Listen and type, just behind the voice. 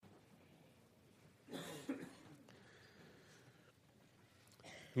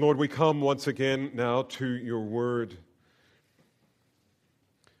Lord, we come once again now to your word.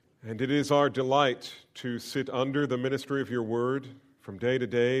 And it is our delight to sit under the ministry of your word from day to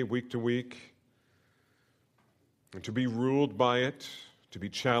day, week to week, and to be ruled by it, to be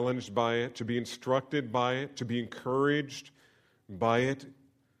challenged by it, to be instructed by it, to be encouraged by it.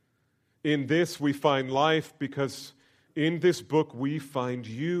 In this we find life because in this book we find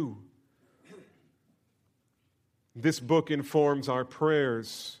you. This book informs our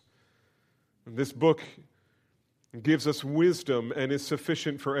prayers. This book gives us wisdom and is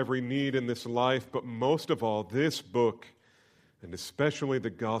sufficient for every need in this life. But most of all, this book, and especially the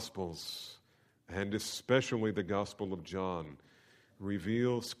Gospels, and especially the Gospel of John,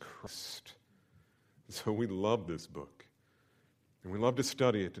 reveals Christ. So we love this book. And we love to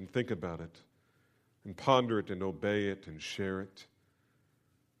study it and think about it and ponder it and obey it and share it.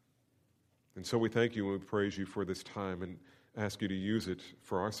 And so we thank you and we praise you for this time and ask you to use it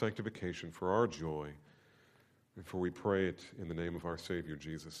for our sanctification, for our joy, and for we pray it in the name of our Savior,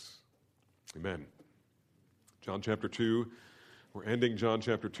 Jesus. Amen. John chapter 2. We're ending John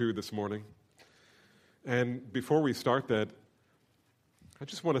chapter 2 this morning. And before we start that, I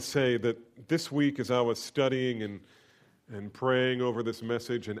just want to say that this week as I was studying and praying over this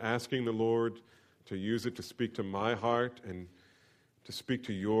message and asking the Lord to use it to speak to my heart and to speak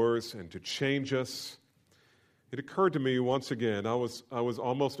to yours and to change us, it occurred to me once again, I was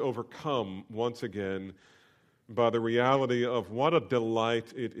almost overcome once again by the reality of what a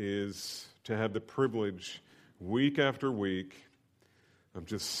delight it is to have the privilege week after week of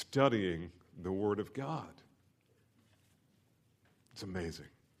just studying the Word of God. It's amazing.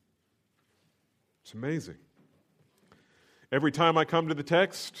 It's amazing. Every time I come to the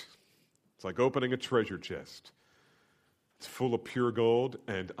text, it's like opening a treasure chest. It's full of pure gold,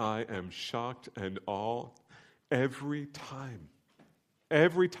 and I am shocked and awed every time.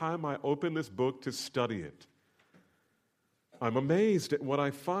 Every time I open this book to study it, I'm amazed at what I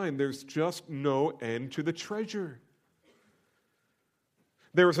find. There's just no end to the treasure.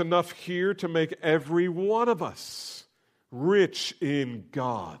 There is enough here to make every one of us rich in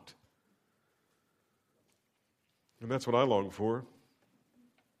God. And that's what I long for.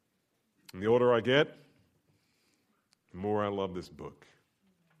 And the older I get, the more I love this book.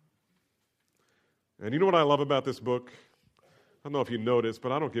 And you know what I love about this book? I don't know if you noticed,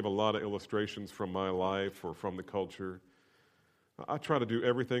 but I don't give a lot of illustrations from my life or from the culture. I try to do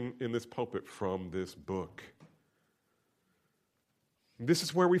everything in this pulpit from this book. This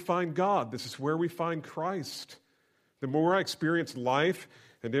is where we find God. This is where we find Christ. The more I experience life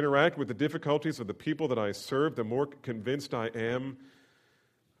and interact with the difficulties of the people that I serve, the more convinced I am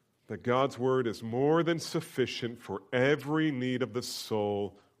that God's Word is more than sufficient for every need of the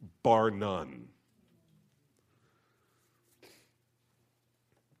soul, bar none.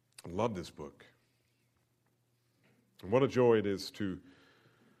 I love this book. And what a joy it is to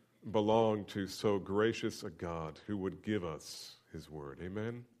belong to so gracious a God who would give us His Word.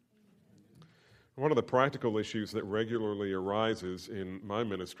 Amen? One of the practical issues that regularly arises in my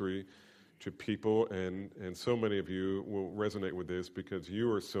ministry to people, and so many of you will resonate with this because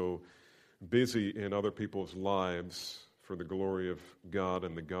you are so busy in other people's lives for the glory of God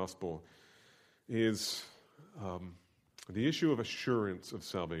and the gospel, is the issue of assurance of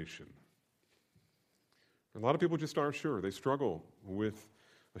salvation. A lot of people just aren't sure. They struggle with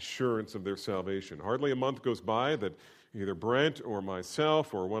assurance of their salvation. Hardly a month goes by that either Brent or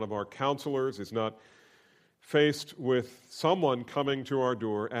myself or one of our counselors is not faced with someone coming to our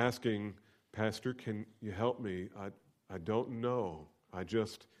door asking, "Pastor, can you help me? I don't know. I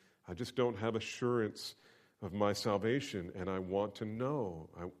just don't have assurance of my salvation, and I want to know.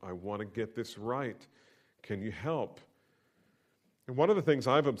 I want to get this right. Can you help?" And one of the things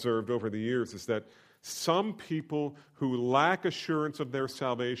I've observed over the years is that some people who lack assurance of their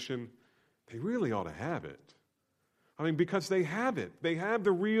salvation, they really ought to have it. I mean, because they have it. They have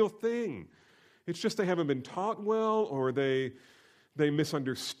the real thing. It's just they haven't been taught well, or they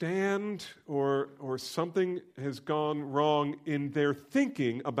misunderstand, or something has gone wrong in their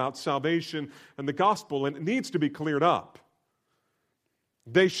thinking about salvation and the gospel, and it needs to be cleared up.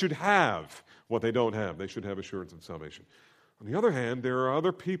 They should have what they don't have. They should have assurance of salvation. On the other hand, there are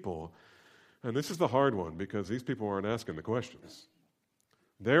other people, and this is the hard one because these people aren't asking the questions.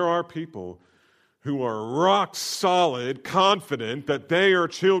 There are people who are rock solid, confident that they are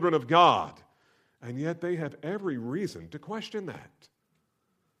children of God, and yet they have every reason to question that.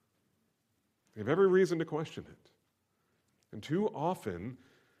 They have every reason to question it. And too often,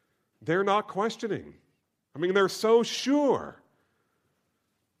 they're not questioning. I mean, they're so sure,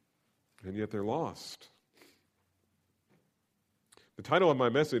 and yet they're lost. The title of my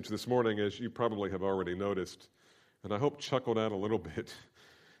message this morning, as you probably have already noticed, and I hope chuckled out a little bit,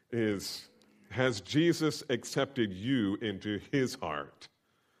 is, Has Jesus Accepted You into His Heart?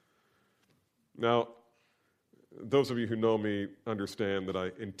 Now, those of you who know me understand that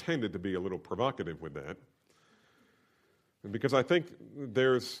I intended to be a little provocative with that, because I think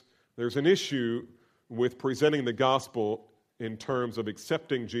there's an issue with presenting the gospel in terms of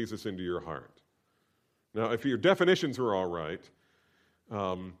accepting Jesus into your heart. Now, if your definitions are all right,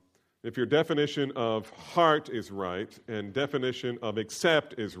 if your definition of heart is right and definition of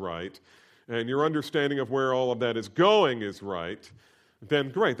accept is right, and your understanding of where all of that is going is right, then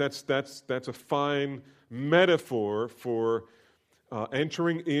great. That's a fine metaphor for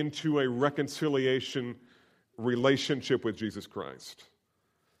entering into a reconciliation relationship with Jesus Christ.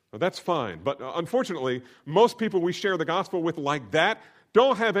 Now, that's fine. But unfortunately, most people we share the gospel with like that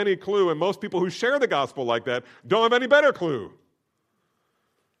don't have any clue, and most people who share the gospel like that don't have any better clue.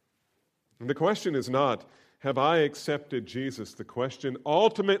 And the question is not, have I accepted Jesus? The question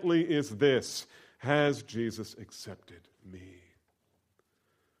ultimately is this: has Jesus accepted me?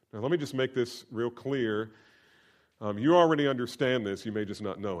 Now, let me just make this real clear. You already understand this. You may just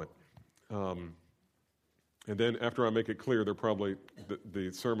not know it. And then after I make it clear, the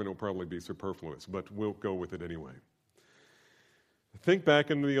sermon will probably be superfluous, but we'll go with it anyway. Think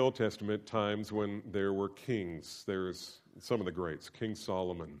back into the Old Testament times when there were kings. There's some of the greats, King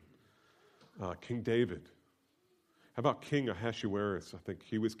Solomon, King David. How about King Ahasuerus? I think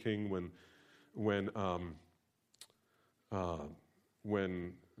he was king when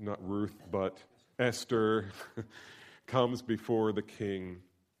not Ruth, but Esther comes before the king.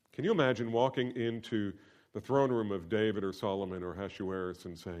 Can you imagine walking into the throne room of David or Solomon or Ahasuerus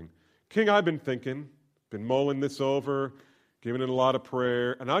and saying, King, I've been thinking, been mulling this over, giving it a lot of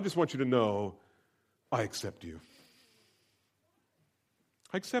prayer, and I just want you to know, I accept you.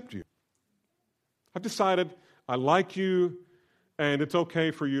 I accept you. I've decided I like you, and it's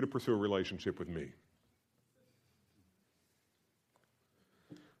okay for you to pursue a relationship with me.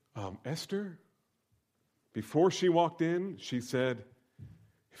 Esther, before she walked in, she said,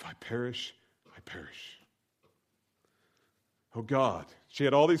 if I perish, I perish. Oh God, she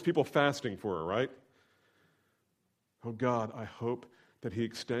had all these people fasting for her, right? Oh God, I hope that He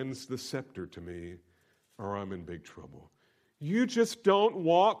extends the scepter to me, or I'm in big trouble. You just don't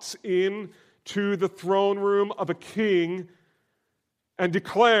waltz in to the throne room of a king and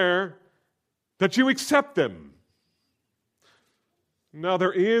declare that you accept them. Now,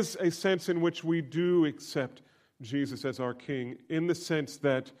 there is a sense in which we do accept Jesus as our king, in the sense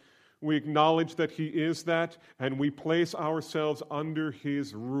that we acknowledge that He is that, and we place ourselves under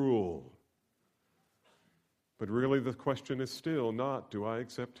His rule. But really the question is still not, do I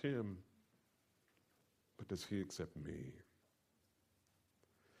accept Him? But does He accept me?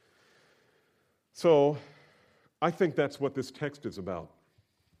 So, I think that's what this text is about.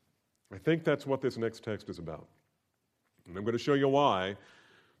 I think that's what this next text is about. And I'm going to show you why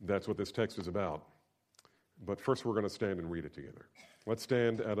that's what this text is about. But first we're going to stand and read it together. Let's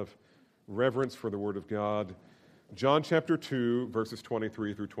stand out of reverence for the Word of God. John chapter 2, verses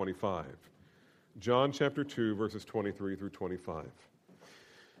 23 through 25. John chapter 2, verses 23 through 25.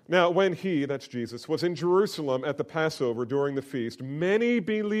 Now, when He, that's Jesus, was in Jerusalem at the Passover during the feast, many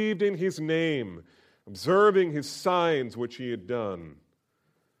believed in His name, observing His signs which He had done.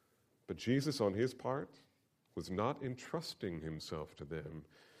 But Jesus, on His part, was not entrusting Himself to them,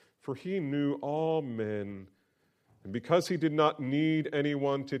 for He knew all men, and because He did not need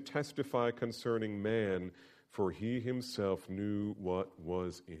anyone to testify concerning man, for He Himself knew what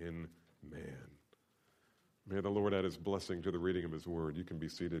was in man. May the Lord add His blessing to the reading of His word. You can be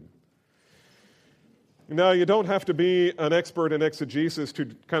seated. Now, you don't have to be an expert in exegesis to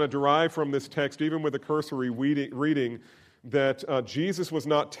kind of derive from this text, even with a cursory reading, that Jesus was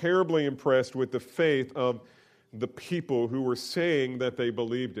not terribly impressed with the faith of the people who were saying that they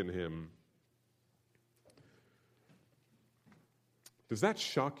believed in Him. Does that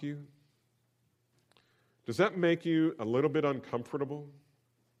shock you? Does that make you a little bit uncomfortable?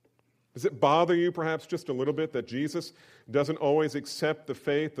 Does it bother you perhaps just a little bit that Jesus doesn't always accept the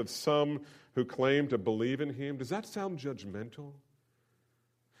faith of some who claim to believe in Him? Does that sound judgmental?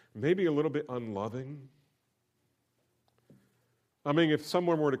 Maybe a little bit unloving? I mean, if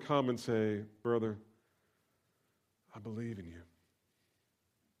someone were to come and say, brother, I believe in you,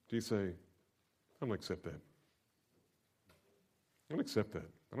 do you say, I don't accept that? I don't accept that.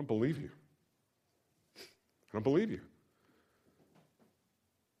 I don't believe you. I don't believe you.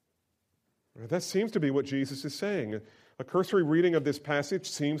 That seems to be what Jesus is saying. A cursory reading of this passage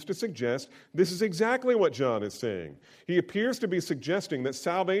seems to suggest this is exactly what John is saying. He appears to be suggesting that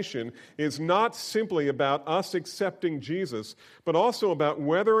salvation is not simply about us accepting Jesus, but also about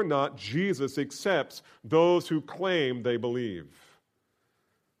whether or not Jesus accepts those who claim they believe.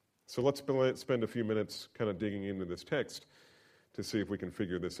 So let's spend a few minutes kind of digging into this text to see if we can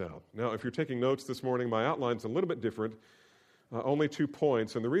figure this out. Now, if you're taking notes this morning, my outline's a little bit different. Only 2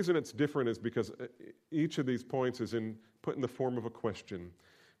 points, and the reason it's different is because each of these points is put in the form of a question.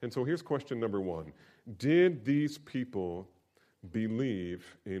 And so here's question number 1. Did these people believe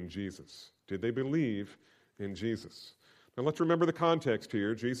in Jesus? Did they believe in Jesus? Now let's remember the context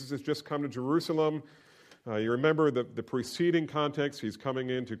here. Jesus has just come to Jerusalem. You remember the preceding context. He's coming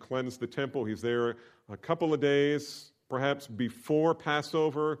in to cleanse the temple. He's there a couple of days, perhaps before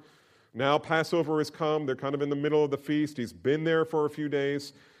Passover. Now Passover has come. They're kind of in the middle of the feast. He's been there for a few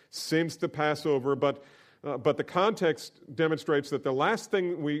days since the Passover. But the context demonstrates that the last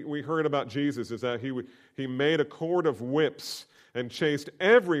thing we heard about Jesus is that he made a cord of whips and chased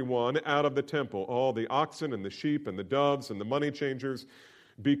everyone out of the temple, all the oxen and the sheep and the doves and the money changers,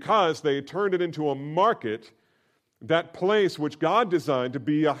 because they turned it into a market, that place which God designed to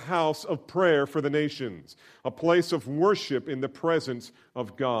be a house of prayer for the nations, a place of worship in the presence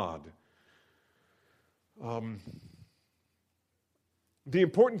of God. The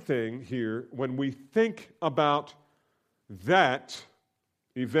important thing here, when we think about that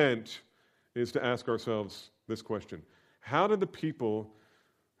event, is to ask ourselves this question. How did the people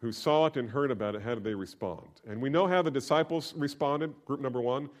who saw it and heard about it, how did they respond? And we know how the disciples responded, group number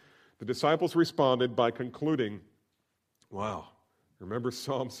 1. The disciples responded by concluding, wow, remember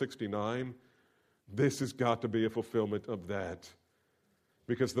Psalm 69? This has got to be a fulfillment of that.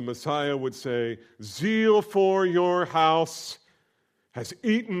 Because the Messiah would say, zeal for your house has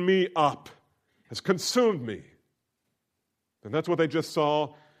eaten me up, has consumed me. And that's what they just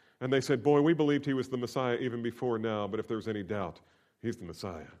saw. And they said, boy, we believed he was the Messiah even before now, but if there's any doubt, he's the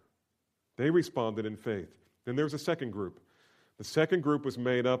Messiah. They responded in faith. Then there's a second group. The second group was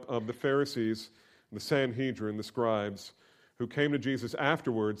made up of the Pharisees, the Sanhedrin, the scribes, who came to Jesus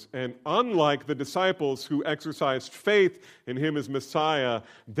afterwards, and unlike the disciples who exercised faith in him as Messiah,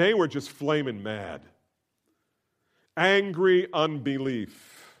 they were just flaming mad. Angry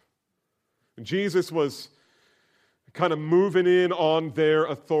unbelief. Jesus was kind of moving in on their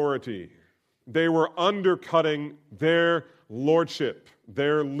authority. They were undercutting their lordship,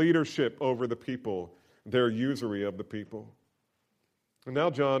 their leadership over the people, their usury of the people. And now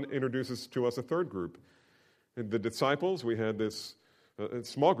John introduces to us a third group. And the disciples, we had this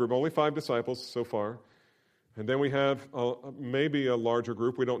small group, only 5 disciples so far. And then we have maybe a larger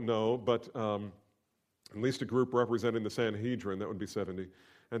group, we don't know, but at least a group representing the Sanhedrin, that would be 70.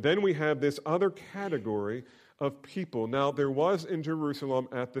 And then we have this other category of people. Now, there was in Jerusalem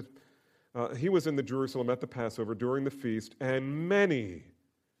he was in Jerusalem at the Passover during the feast, and many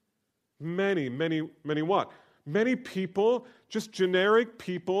what? Many people, just generic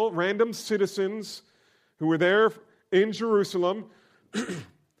people, random citizens who were there in Jerusalem,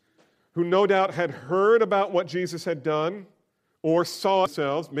 who no doubt had heard about what Jesus had done or saw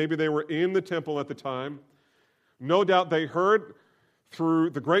themselves. Maybe they were in the temple at the time. No doubt they heard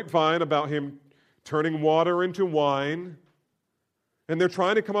through the grapevine about him turning water into wine. And they're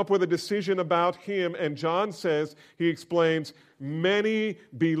trying to come up with a decision about him. And John says, he explains, many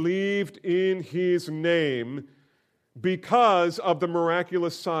believed in his name because of the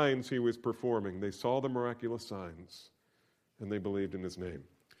miraculous signs he was performing. They saw the miraculous signs, and they believed in his name.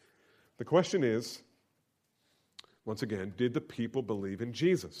 The question is, once again, did the people believe in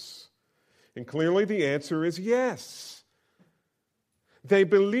Jesus? And clearly the answer is yes. They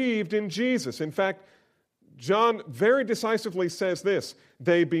believed in Jesus. In fact, John very decisively says this,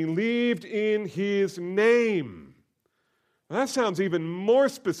 they believed in his name. Now, that sounds even more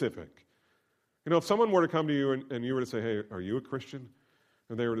specific. You know, if someone were to come to you and you were to say, hey, are you a Christian?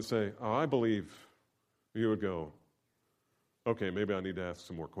 And they were to say, oh, I believe, you would go, okay, maybe I need to ask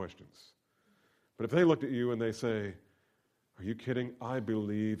some more questions. But if they looked at you and they say, are you kidding? I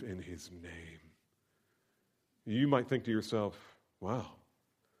believe in his name. You might think to yourself, wow,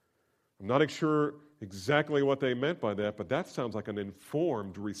 I'm not sure exactly what they meant by that, but that sounds like an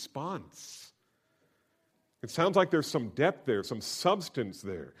informed response. It sounds like there's some depth there, some substance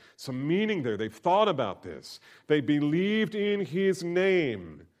there, some meaning there. They've thought about this. They believed in his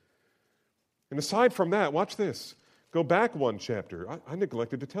name. And aside from that, watch this. Go back 1 chapter. I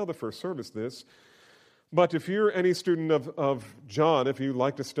neglected to tell the first service this, but if you're any student of John, if you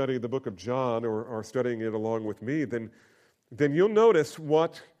like to study the book of John or are studying it along with me, then you'll notice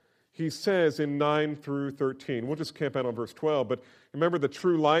what he says in 9 through 13. We'll just camp out on verse 12. But remember, the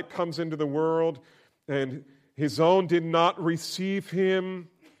true light comes into the world, and his own did not receive him.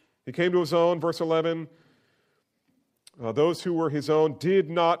 He came to his own, verse 11. Those who were his own did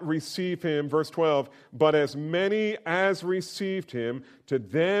not receive him, verse 12. But as many as received him, to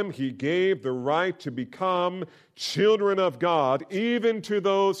them he gave the right to become children of God, even to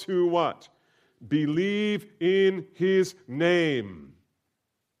those who what? Believe in his name.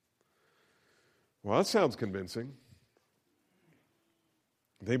 Well, that sounds convincing.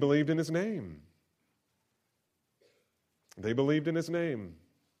 They believed in his name. They believed in his name.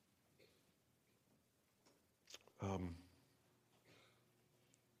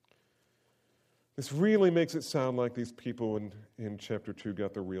 This really makes it sound like these people in chapter 2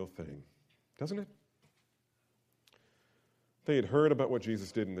 got the real thing, doesn't it? They had heard about what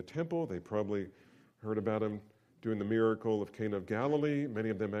Jesus did in the temple. They probably heard about him doing the miracle of Cana of Galilee. Many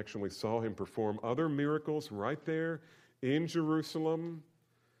of them actually saw him perform other miracles right there in Jerusalem.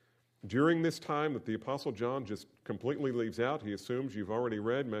 During this time that the Apostle John just completely leaves out, he assumes you've already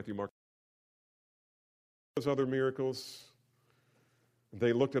read Matthew, Mark, those other miracles.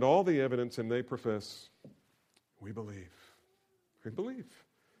 They looked at all the evidence and they profess, we believe. We believe.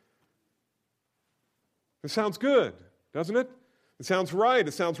 It sounds good, doesn't it? It sounds right.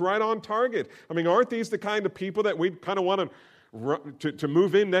 It sounds right on target. I mean, aren't these the kind of people that we kind of want to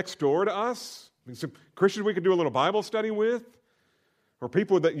move in next door to us? I mean, some Christians we could do a little Bible study with, or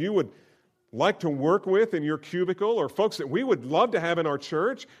people that you would like to work with in your cubicle, or folks that we would love to have in our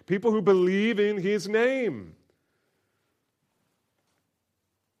church, people who believe in his name.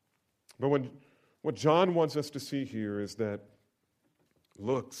 But what John wants us to see here is that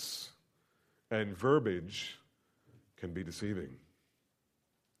looks and verbiage can be deceiving.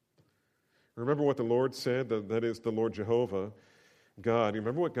 Remember what the Lord said, that is the Lord Jehovah, God. You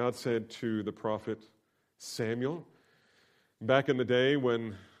remember what God said to the prophet Samuel back in the day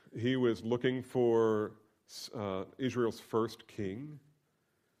when he was looking for Israel's first king?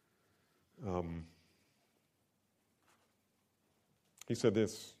 He said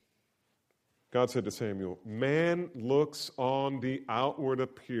this. God said to Samuel, man looks on the outward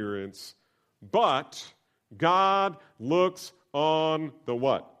appearance, but God looks on the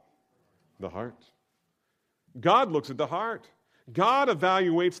what? The heart. God looks at the heart. God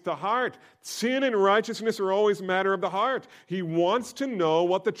evaluates the heart. Sin and righteousness are always a matter of the heart. He wants to know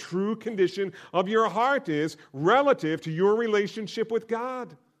what the true condition of your heart is relative to your relationship with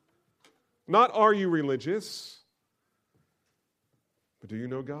God. Not are you religious, but do you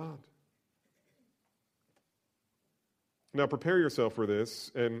know God? Now prepare yourself for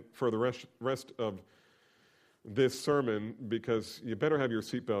this and for the rest of this sermon, because you better have your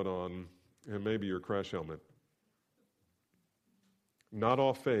seatbelt on and maybe your crash helmet. Not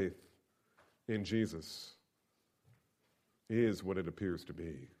all faith in Jesus is what it appears to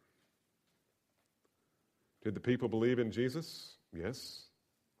be. Did the people believe in Jesus? Yes.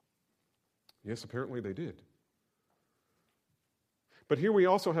 Yes, apparently they did. But here we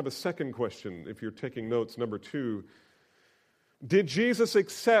also have a second question, if you're taking notes, number 2. Did Jesus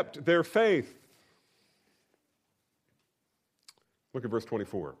accept their faith? Look at verse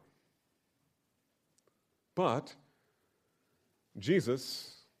 24. But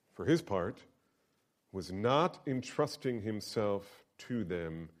Jesus, for his part, was not entrusting himself to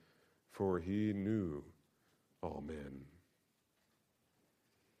them, for he knew all men.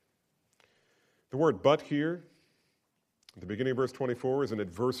 The word but here, at the beginning of verse 24, is an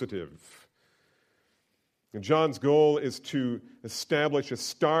adversative. And John's goal is to establish a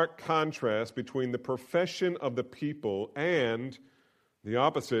stark contrast between the profession of the people and the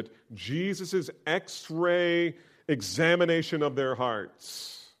opposite, Jesus' X-ray examination of their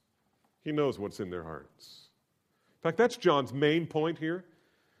hearts. He knows what's in their hearts. In fact, that's John's main point here.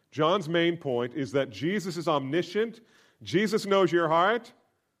 John's main point is that Jesus is omniscient. Jesus knows your heart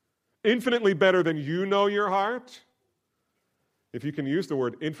infinitely better than you know your heart. If you can use the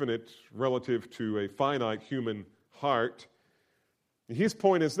word infinite relative to a finite human heart. His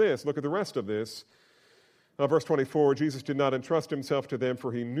point is this. Look at the rest of this. Verse 24, Jesus did not entrust himself to them,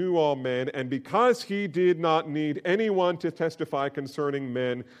 for he knew all men, and because he did not need anyone to testify concerning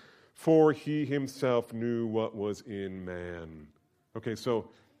men, for he himself knew what was in man. Okay, so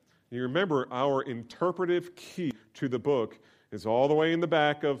you remember our interpretive key to the book is all the way in the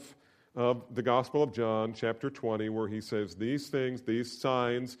back of the Gospel of John, chapter 20, where he says, these things, these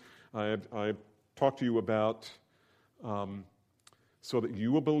signs, I talked to you about so that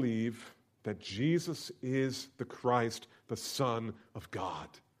you will believe that Jesus is the Christ, the Son of God.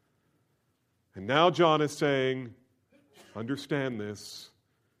 And now John is saying, understand this,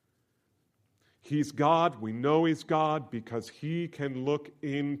 He's God. We know He's God because He can look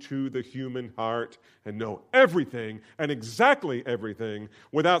into the human heart and know everything and exactly everything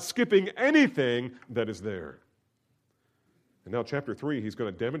without skipping anything that is there. And now chapter 3, He's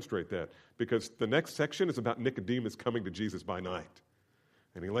going to demonstrate that because the next section is about Nicodemus coming to Jesus by night.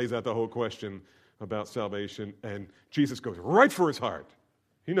 And He lays out the whole question about salvation, and Jesus goes right for his heart.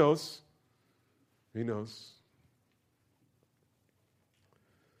 He knows. He knows.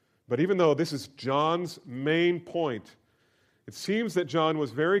 But even though this is John's main point, it seems that John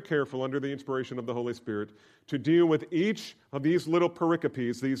was very careful under the inspiration of the Holy Spirit to deal with each of these little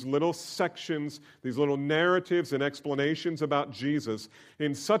pericopes, these little sections, these little narratives and explanations about Jesus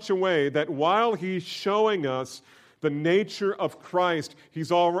in such a way that while he's showing us the nature of Christ, he's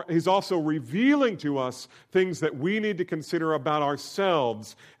also revealing to us things that we need to consider about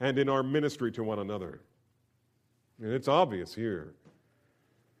ourselves and in our ministry to one another. And it's obvious here.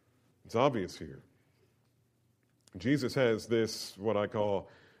 It's obvious here. Jesus has this, what I call,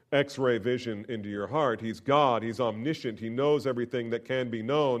 X-ray vision into your heart. He's God. He's omniscient. He knows everything that can be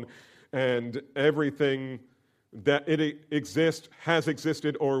known, and everything that it exists, has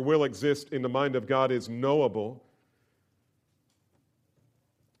existed, or will exist in the mind of God is knowable.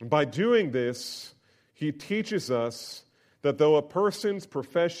 By doing this, He teaches us that though a person's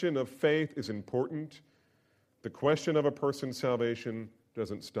profession of faith is important, the question of a person's salvation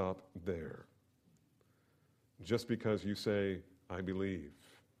doesn't stop there. Just because you say, I believe,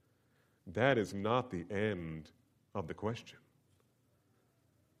 that is not the end of the question.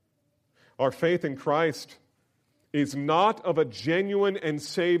 Our faith in Christ is not of a genuine and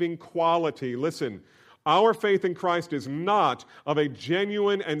saving quality. Listen, our faith in Christ is not of a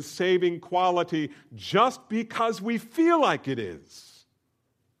genuine and saving quality just because we feel like it is.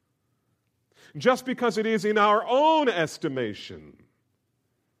 Just because it is in our own estimation.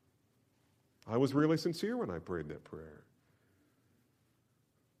 I was really sincere when I prayed that prayer.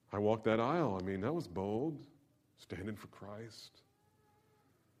 I walked that aisle. I mean, that was bold, standing for Christ.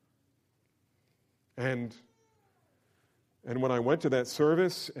 And when I went to that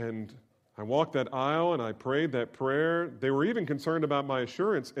service and I walked that aisle and I prayed that prayer, they were even concerned about my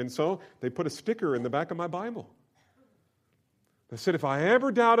assurance, and so they put a sticker in the back of my Bible. They said, if I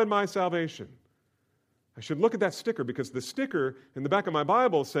ever doubted my salvation, I should look at that sticker, because the sticker in the back of my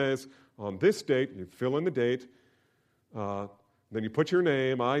Bible says, on this date, you fill in the date, then you put your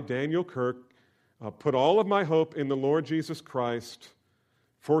name, I, Daniel Kirk, put all of my hope in the Lord Jesus Christ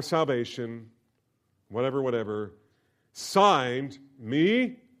for salvation, whatever, signed,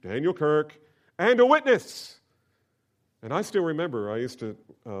 me, Daniel Kirk, and a witness. And I still remember, I used to,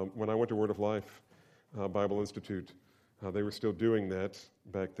 when I went to Word of Life Bible Institute, they were still doing that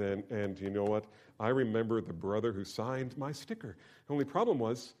back then, and you know what? I remember the brother who signed my sticker. The only problem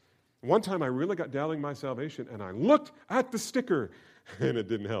was, one time I really got doubting my salvation, and I looked at the sticker, and it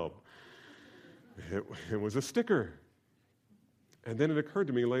didn't help. It was a sticker. And then it occurred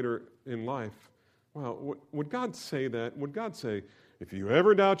to me later in life, wow, would God say that? Would God say, if you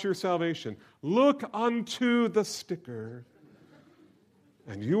ever doubt your salvation, look unto the sticker,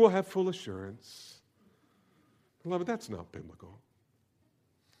 and you will have full assurance? Beloved, that's not biblical.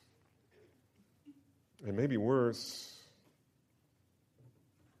 And maybe worse,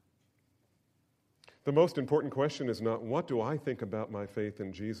 the most important question is not, what do I think about my faith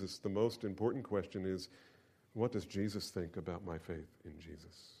in Jesus? The most important question is, what does Jesus think about my faith in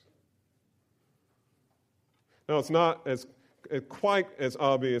Jesus? Now, it's not quite as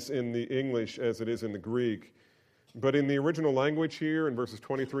obvious in the English as it is in the Greek, but in the original language here, in verses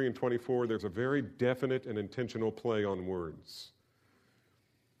 23 and 24, there's a very definite and intentional play on words.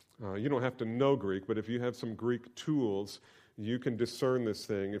 You don't have to know Greek, but if you have some Greek tools, you can discern this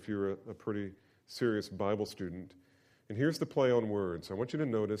thing if you're a pretty serious Bible student. And here's the play on words. I want you to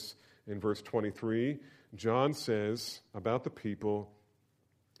notice in verse 23, John says about the people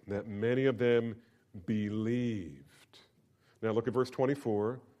that many of them believed. Now look at verse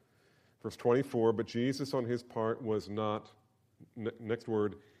 24. Verse 24, but Jesus on his part was not, next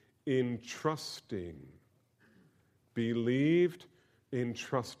word, entrusting. Believed in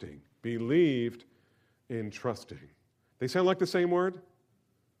trusting. Believed in trusting. They sound like the same word?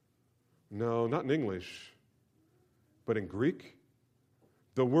 No, not in English, but in Greek.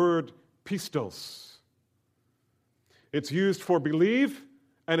 The word pistos. It's used for believe,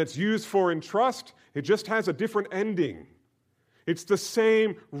 and it's used for entrust. It just has a different ending. It's the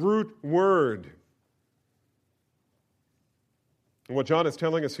same root word. And what John is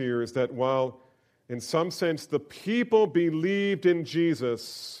telling us here is that while, in some sense, the people believed in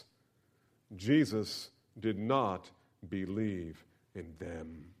Jesus, Jesus did not believe in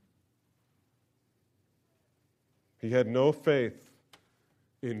them. He had no faith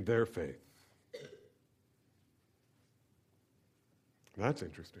in their faith. That's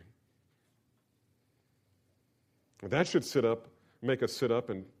interesting. That should make us sit up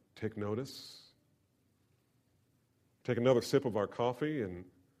and take notice. Take another sip of our coffee and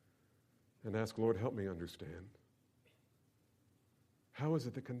ask, Lord, help me understand. How is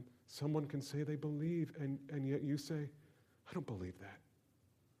it that someone can say they believe and yet you say, I don't believe that?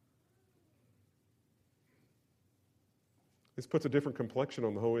 This puts a different complexion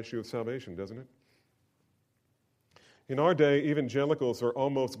on the whole issue of salvation, doesn't it? In our day, evangelicals are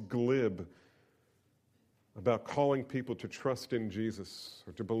almost glib about calling people to trust in Jesus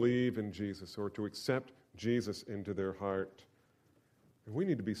or to believe in Jesus or to accept Jesus into their heart. And we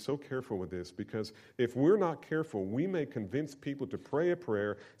need to be so careful with this, because if we're not careful, we may convince people to pray a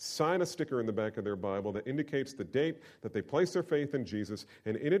prayer, sign a sticker in the back of their Bible that indicates the date that they place their faith in Jesus,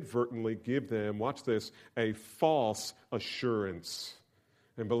 and inadvertently give them, watch this, a false assurance.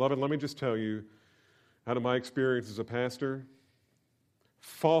 And beloved, let me just tell you, out of my experience as a pastor,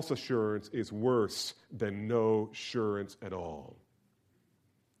 false assurance is worse than no assurance at all.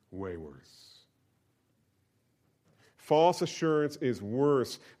 Way worse. False assurance is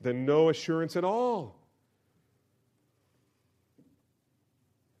worse than no assurance at all.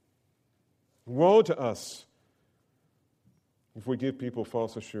 Woe to us if we give people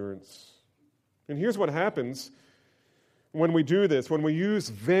false assurance. And here's what happens when we do this, when we use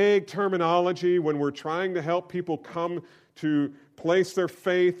vague terminology, when we're trying to help people come to place their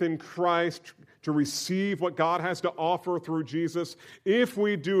faith in Christ, to receive what God has to offer through Jesus. If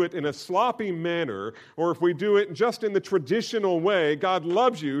we do it in a sloppy manner, or if we do it just in the traditional way, God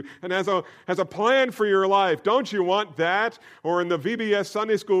loves you and has a plan for your life. Don't you want that? Or in the VBS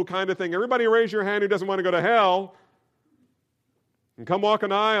Sunday school kind of thing, everybody raise your hand who doesn't want to go to hell. And come walk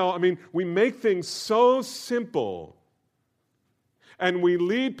an aisle. I mean, we make things so simple. And we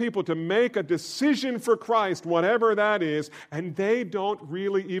lead people to make a decision for Christ, whatever that is, and they don't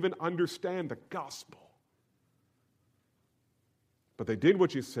really even understand the gospel. But they did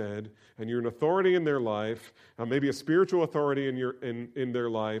what you said, and you're an authority in their life, maybe a spiritual authority in their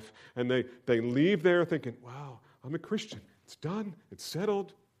life, and they leave there thinking, wow, I'm a Christian. It's done. It's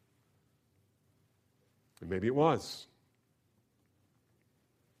settled. And maybe it was.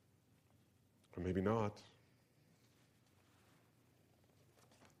 Or maybe not.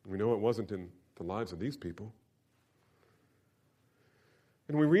 We know it wasn't in the lives of these people.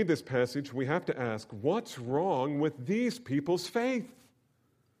 And we read this passage, we have to ask, what's wrong with these people's faith?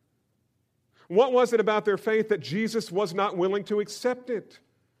 What was it about their faith that Jesus was not willing to accept it?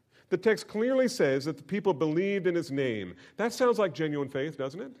 The text clearly says that the people believed in his name. That sounds like genuine faith,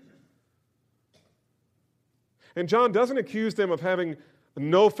 doesn't it? And John doesn't accuse them of having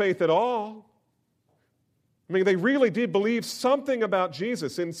no faith at all. I mean, they really did believe something about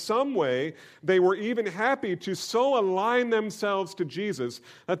Jesus. In some way, they were even happy to so align themselves to Jesus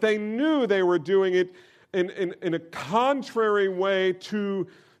that they knew they were doing it in a contrary way to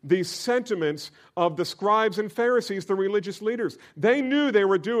the sentiments of the scribes and Pharisees, the religious leaders. They knew they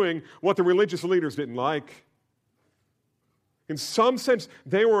were doing what the religious leaders didn't like. In some sense,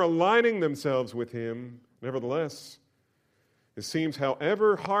 they were aligning themselves with him. Nevertheless, it seems,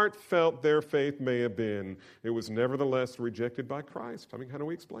 however heartfelt their faith may have been, it was nevertheless rejected by Christ. I mean, how do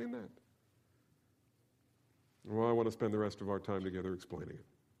we explain that? Well, I want to spend the rest of our time together explaining it.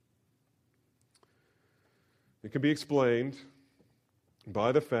 It can be explained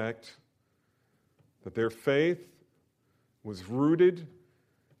by the fact that their faith was rooted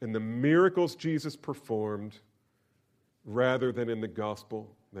in the miracles Jesus performed rather than in the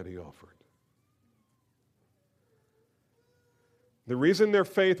gospel that he offered. The reason their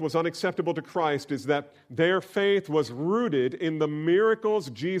faith was unacceptable to Christ is that their faith was rooted in the miracles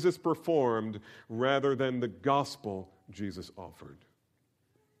Jesus performed rather than the gospel Jesus offered.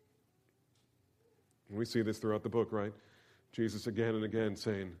 And we see this throughout the book, right? Jesus again and again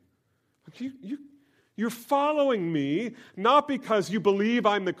saying, look, you're following me not because you believe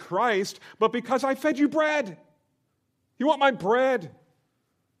I'm the Christ, but because I fed you bread. You want my bread.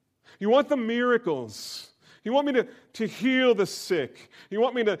 You want the miracles. You want me to heal the sick. You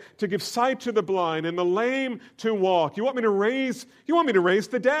want me to give sight to the blind and the lame to walk. You want me to raise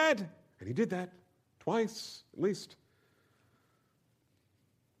the dead. And he did that twice, at least.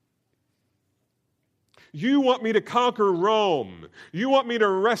 You want me to conquer Rome. You want me to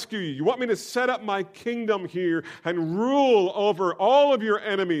rescue you. You want me to set up my kingdom here and rule over all of your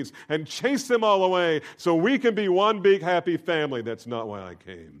enemies and chase them all away so we can be one big happy family. That's not why I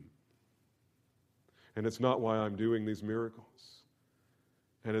came. And it's not why I'm doing these miracles.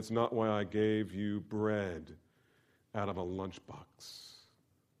 And it's not why I gave you bread. out of a lunchbox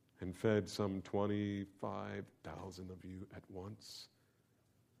and fed some 25,000 of you at once,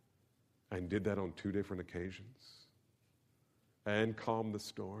 and did that on 2 different occasions, and calmed the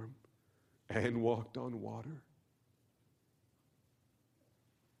storm, and walked on water.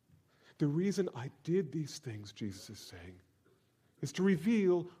 The reason I did these things, Jesus is saying, is to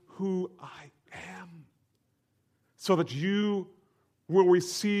reveal who I am, so that you will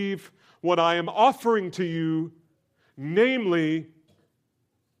receive what I am offering to you, namely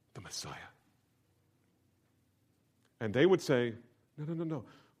the Messiah. And they would say, no.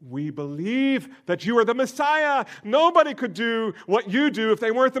 We believe that you are the Messiah. Nobody could do what you do if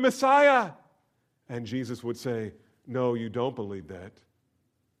they weren't the Messiah. And Jesus would say, no, you don't believe that.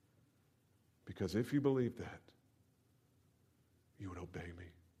 Because if you believe that, you would obey me.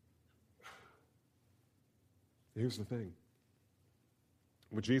 Here's the thing.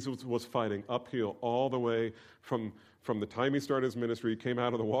 When Jesus was fighting uphill all the way from the time he started his ministry, came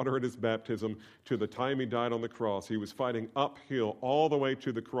out of the water at his baptism, to the time he died on the cross, he was fighting uphill all the way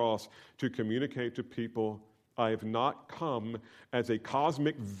to the cross to communicate to people, I have not come as a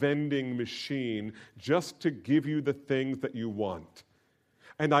cosmic vending machine just to give you the things that you want.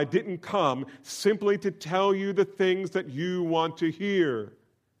 And I didn't come simply to tell you the things that you want to hear.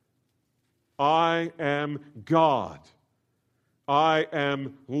 I am God. I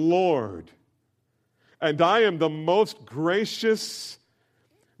am Lord. And I am the most gracious,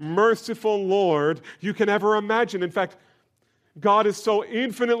 merciful Lord you can ever imagine. In fact, God is so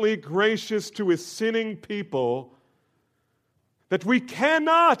infinitely gracious to his sinning people that we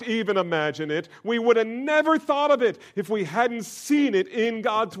cannot even imagine it. We would have never thought of it if we hadn't seen it in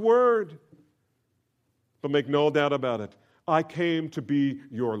God's Word. But make no doubt about it, I came to be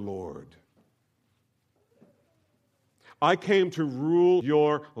your Lord. I came to rule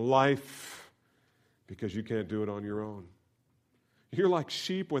your life because you can't do it on your own. You're like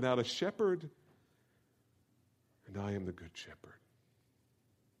sheep without a shepherd, and I am the good shepherd.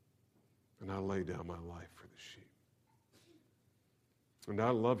 And I lay down my life for the sheep. And I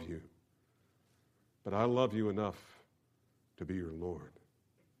love you, but I love you enough to be your Lord.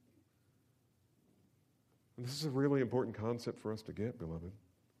 And this is a really important concept for us to get, beloved.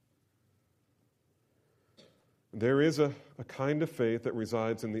 There is a kind of faith that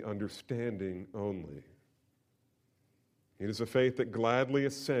resides in the understanding only. It is a faith that gladly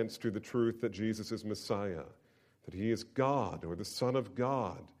assents to the truth that Jesus is Messiah, that he is God or the Son of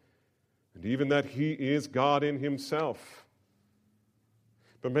God, and even that he is God in himself.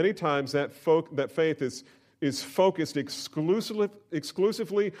 But many times that faith is focused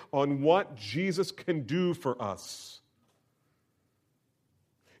exclusively on what Jesus can do for us.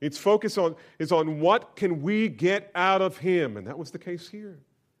 Its focus is on what can we get out of him, and that was the case here.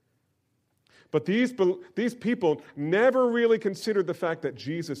 But these people never really considered the fact that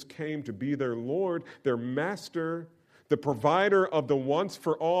Jesus came to be their Lord, their Master, the provider of the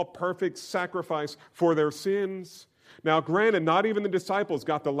once-for-all perfect sacrifice for their sins. Now, granted, not even the disciples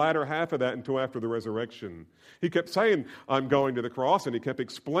got the latter half of that until after the resurrection. He kept saying, I'm going to the cross, and he kept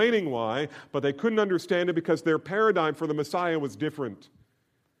explaining why, but they couldn't understand it because their paradigm for the Messiah was different.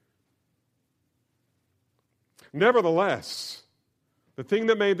 Nevertheless, the thing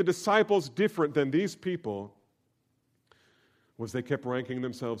that made the disciples different than these people was they kept ranking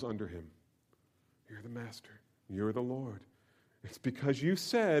themselves under him. You're the Master. You're the Lord. It's because you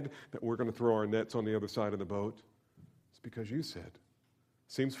said that we're going to throw our nets on the other side of the boat. It's because you said.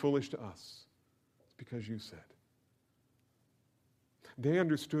 Seems foolish to us. It's because you said. They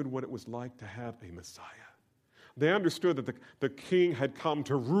understood what it was like to have a Messiah. They understood that the king had come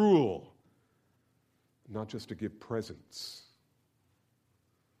to rule, not just to give presents.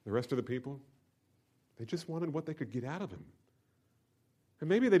 The rest of the people, they just wanted what they could get out of him. And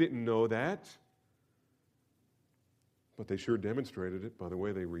maybe they didn't know that, but they sure demonstrated it by the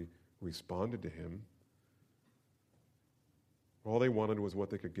way they responded to him. All they wanted was what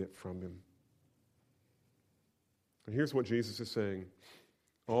they could get from him. And here's what Jesus is saying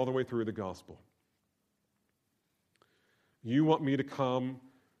all the way through the gospel. You want me to come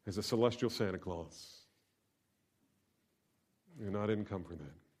as a celestial Santa Claus. And I didn't come for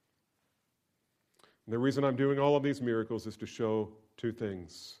that. And the reason I'm doing all of these miracles is to show two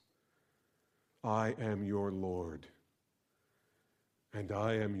things. I am your Lord, and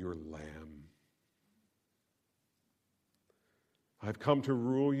I am your Lamb. I've come to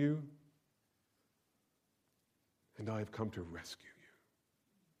rule you, and I have come to rescue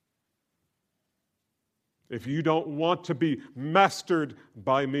you. If you don't want to be mastered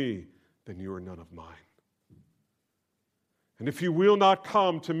by me, then you are none of mine. And if you will not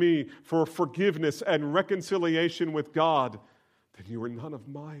come to me for forgiveness and reconciliation with God, then you are none of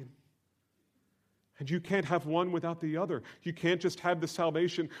mine. And you can't have one without the other. You can't just have the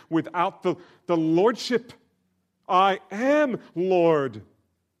salvation without the lordship. I am Lord.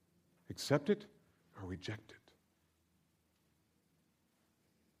 Accept it or reject it.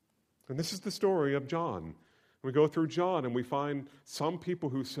 And this is the story of John. We go through John and we find some people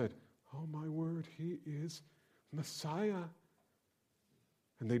who said, oh my word, he is Messiah.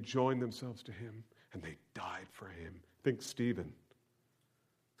 And they joined themselves to him and they died for him. Think Stephen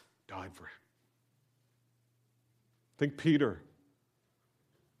died for him. Think Peter.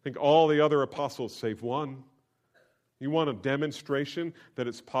 Think all the other apostles save one. You want a demonstration that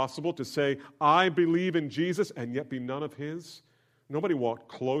it's possible to say, I believe in Jesus and yet be none of his? Nobody walked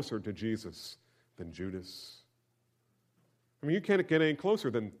closer to Jesus than Judas. I mean, you can't get any closer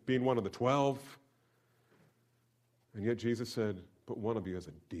than being one of the 12. And yet Jesus said, but one of you is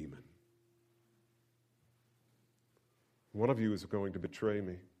a demon. One of you is going to betray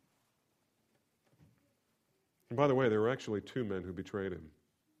me. And by the way, there were actually two men who betrayed him.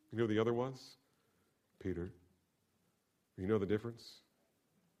 You know who the other was? Peter. You know the difference?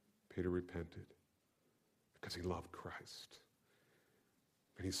 Peter repented because he loved Christ.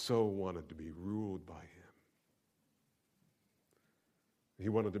 And he so wanted to be ruled by him. He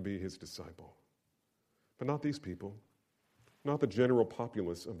wanted to be his disciple. But not these people, not the general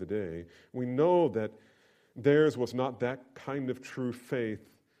populace of the day. We know that theirs was not that kind of true faith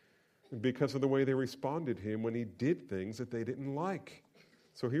because of the way they responded to him when he did things that they didn't like.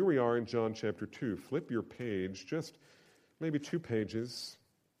 So here we are in John chapter 2. Flip your page, just maybe 2 pages,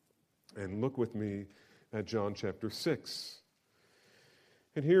 and look with me at John chapter 6.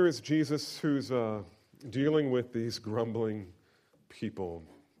 And here is Jesus who's dealing with these grumbling people,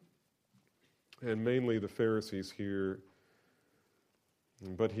 and mainly the Pharisees here.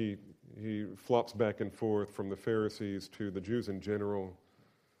 But he flops back and forth from the Pharisees to the Jews in general.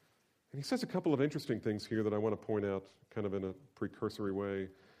 And he says a couple of interesting things here that I want to point out kind of in a precursory way.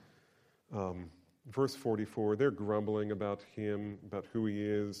 Verse 44, they're grumbling about him, about who he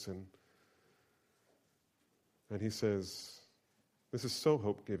is. And he says, this is so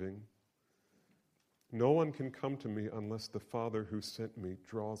hope-giving. No one can come to me unless the Father who sent me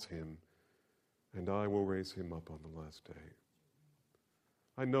draws him, and I will raise him up on the last day.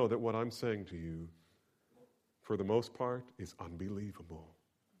 I know that what I'm saying to you, for the most part, is unbelievable.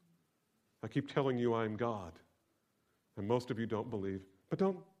 I keep telling you I'm God, and most of you don't believe. But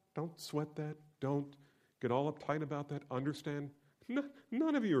don't sweat that. Don't get all uptight about that. Understand,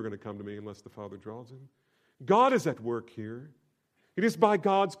 none of you are going to come to me unless the Father draws him. God is at work here. It is by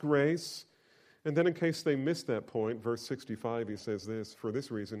God's grace. And then in case they missed that point, verse 65, he says this, for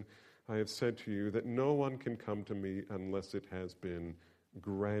this reason I have said to you that no one can come to me unless it has been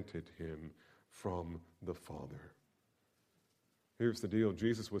granted him from the Father. Here's the deal.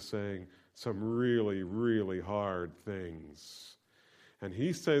 Jesus was saying some really, really hard things. And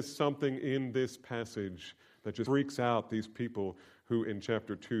he says something in this passage that just freaks out these people who in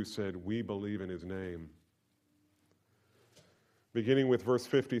chapter 2 said, we believe in his name. Beginning with verse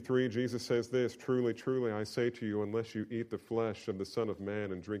 53, Jesus says this, truly, truly, I say to you, unless you eat the flesh of the Son of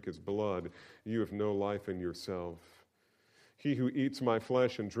Man and drink his blood, you have no life in yourself. He who eats my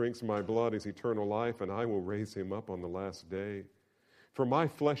flesh and drinks my blood is eternal life, and I will raise him up on the last day. For my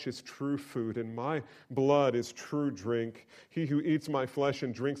flesh is true food, and my blood is true drink. He who eats my flesh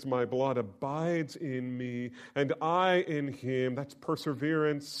and drinks my blood abides in me, and I in him. That's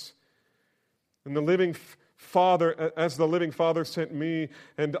perseverance. And the living Father, as the living Father sent me,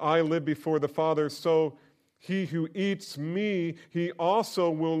 and I live before the Father, so he who eats me, he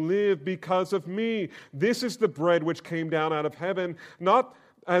also will live because of me. This is the bread which came down out of heaven, not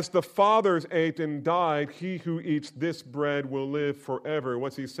as the fathers ate and died, he who eats this bread will live forever.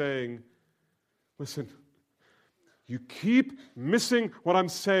 What's he saying? Listen, you keep missing what I'm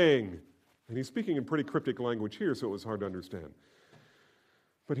saying. And he's speaking in pretty cryptic language here, so it was hard to understand.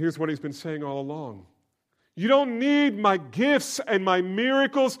 But here's what he's been saying all along. You don't need my gifts and my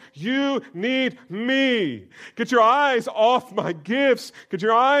miracles. You need me. Get your eyes off my gifts. Get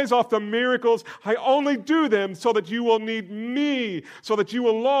your eyes off the miracles. I only do them so that you will need me, so that you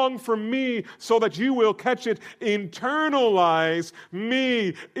will long for me, so that you will catch it. Internalize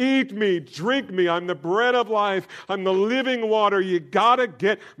me. Eat me. Drink me. I'm the bread of life. I'm the living water. You gotta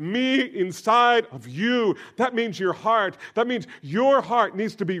get me inside of you. That means your heart. That means your heart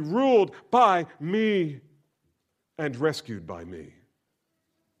needs to be ruled by me and rescued by me.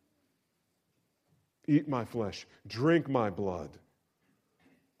 Eat my flesh, drink my blood.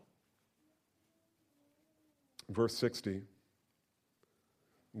 Verse 60,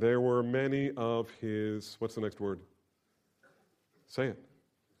 there were many of his, what's the next word? Say it.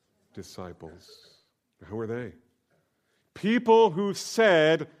 Disciples. Who are they? People who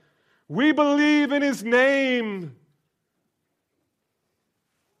said, we believe in his name.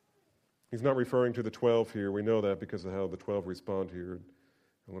 He's not referring to the 12 here. We know that because of how the 12 respond here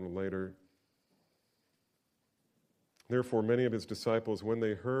a little later. Therefore, many of his disciples, when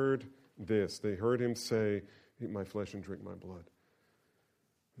they heard this, they heard him say, eat my flesh and drink my blood.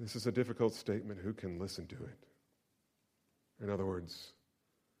 This is a difficult statement. Who can listen to it? In other words,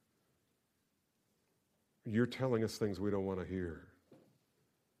 you're telling us things we don't want to hear.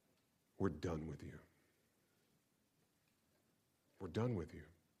 We're done with you. We're done with you.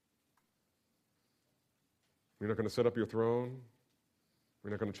 You're not going to set up your throne.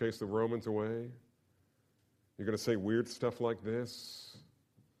 You're not going to chase the Romans away. You're going to say weird stuff like this.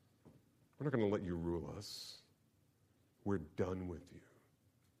 We're not going to let you rule us. We're done with you.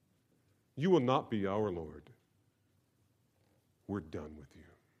 You will not be our Lord. We're done with you.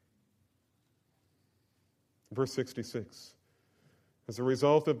 Verse 66. As a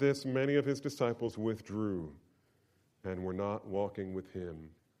result of this, many of his disciples withdrew and were not walking with him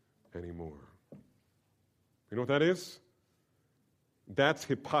anymore. You know what that is? That's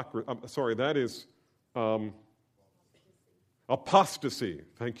hypocrisy. That is apostasy.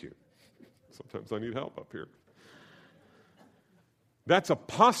 Thank you. Sometimes I need help up here. That's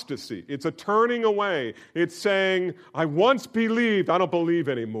apostasy. It's a turning away. It's saying, I once believed, I don't believe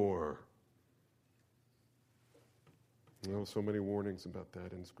anymore. Oh, so many warnings about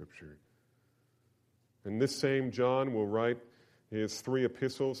that in Scripture. And this same John will write his three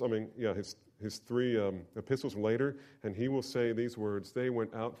epistles, his three epistles later, and he will say these words, they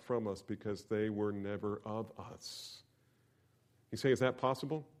went out from us because they were never of us. You say, is that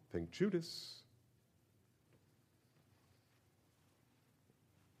possible? Think Judas.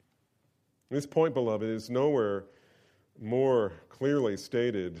 This point, beloved, is nowhere more clearly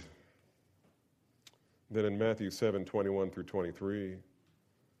stated than in Matthew 7:21 through 23.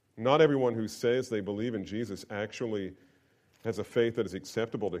 Not everyone who says they believe in Jesus actually has a faith that is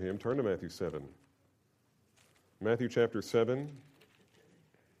acceptable to him. Turn to Matthew 7. Matthew chapter 7.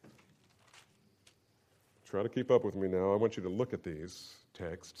 Try to keep up with me now. I want you to look at these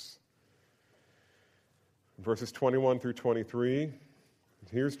texts. Verses 21 through 23.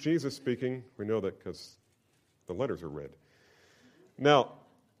 Here's Jesus speaking. We know that because the letters are red. Now,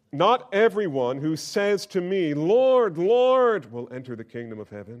 not everyone who says to me, Lord, Lord, will enter the kingdom of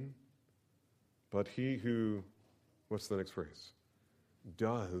heaven, but he who, what's the next phrase?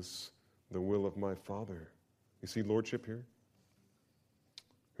 Does the will of my Father. You see lordship here?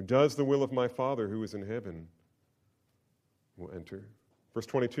 Who does the will of my Father who is in heaven will enter. Verse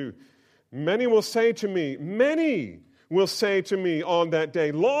 22, many will say to me on that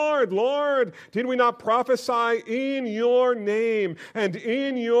day, Lord, Lord, did we not prophesy in your name, and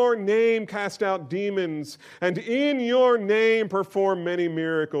in your name cast out demons, and in your name perform many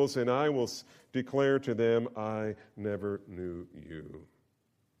miracles? And I will declare to them, I never knew you.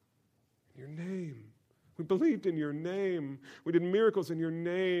 In your name. We believed in your name. We did miracles in your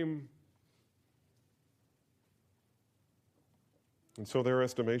name. And so their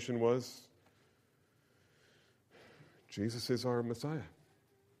estimation was, Jesus is our Messiah.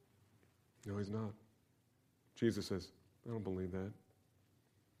 No, he's not. Jesus says, I don't believe that.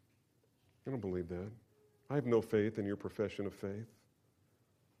 I don't believe that. I have no faith in your profession of faith.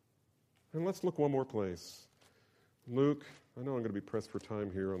 And let's look one more place. Luke, I know I'm going to be pressed for time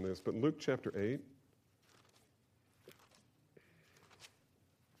here on this, but Luke chapter 8.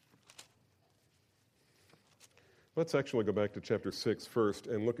 Let's actually go back to chapter 6 first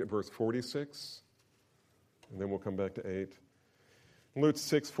and look at verse 46. And then we'll come back to 8. Luke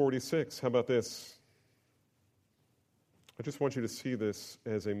 6:46. How about this? I just want you to see this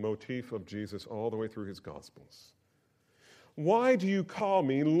as a motif of Jesus all the way through his Gospels. Why do you call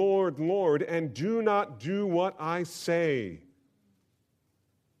me Lord, Lord, and do not do what I say?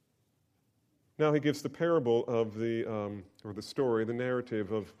 Now he gives the parable of the story, the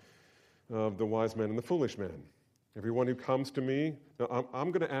narrative of the wise man and the foolish man. Everyone who comes to me, now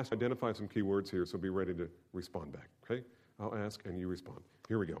I'm going to identify some key words here, so be ready to respond back, okay? I'll ask and you respond.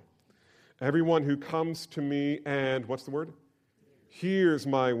 Here we go. Everyone who comes to me and, what's the word? Hears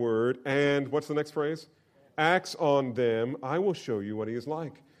my word, and what's the next phrase? Acts on them, I will show you what he is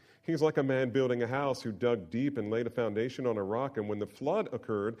like. He's like a man building a house who dug deep and laid a foundation on a rock, and when the flood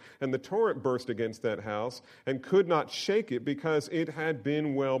occurred and the torrent burst against that house and could not shake it because it had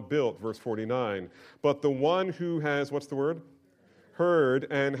been well built, verse 49. But the one who has, what's the word? Heard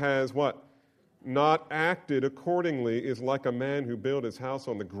and has what? not acted accordingly is like a man who built his house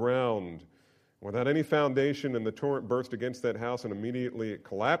on the ground without any foundation, and the torrent burst against that house, and immediately it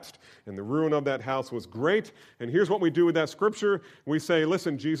collapsed, and the ruin of that house was great. And here's what we do with that scripture. We say,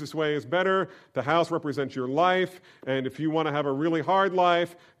 listen, Jesus' way is better. The house represents your life, and if you want to have a really hard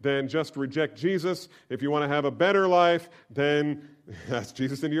life, then just reject Jesus. If you want to have a better life, then ask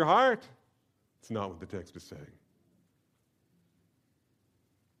Jesus into your heart. It's not what the text is saying.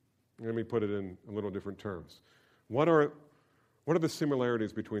 Let me put it in a little different terms. What are the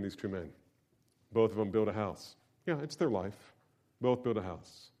similarities between these two men? Both of them built a house. Yeah, it's their life. Both built a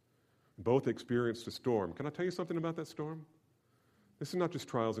house. Both experienced a storm. Can I tell you something about that storm? This is not just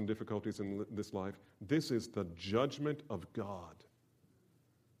trials and difficulties in this life. This is the judgment of God.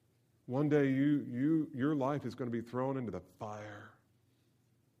 One day your life is going to be thrown into the fire.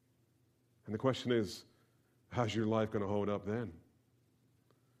 And the question is, how's your life going to hold up then?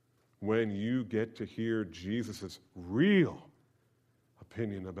 When you get to hear Jesus' real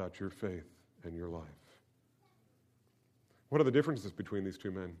opinion about your faith and your life. What are the differences between these two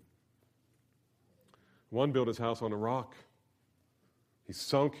men? One built his house on a rock. He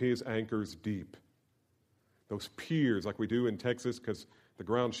sunk his anchors deep. Those piers, like we do in Texas, because the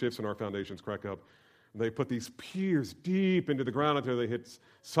ground shifts and our foundations crack up, they put these piers deep into the ground until they hit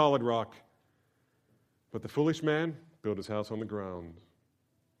solid rock. But the foolish man built his house on the ground.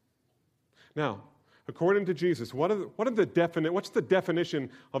 Now, according to Jesus, what's the definition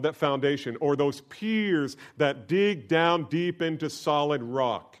of that foundation or those piers that dig down deep into solid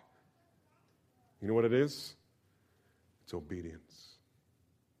rock? You know what it is? It's obedience.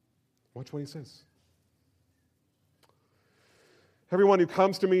 Watch what he says. Everyone who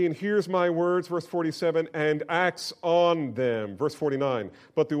comes to me and hears my words, verse 47, and acts on them, verse 49.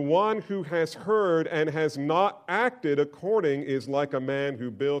 But the one who has heard and has not acted according is like a man who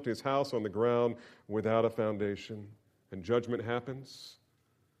built his house on the ground without a foundation. And judgment happens.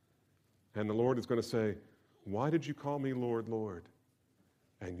 And the Lord is going to say, why did you call me Lord, Lord?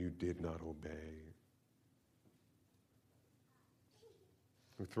 And you did not obey.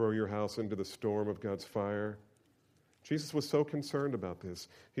 You throw your house into the storm of God's fire. Jesus was so concerned about this.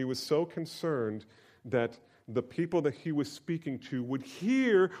 He was so concerned that the people that he was speaking to would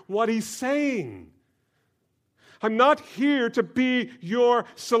hear what he's saying. I'm not here to be your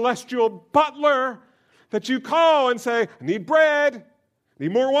celestial butler that you call and say, I need bread, I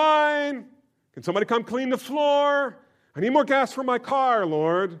need more wine. Can somebody come clean the floor? I need more gas for my car,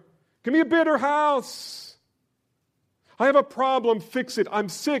 Lord. Give me a better house. I have a problem, fix it. I'm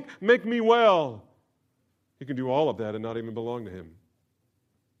sick, make me well. He can do all of that and not even belong to him.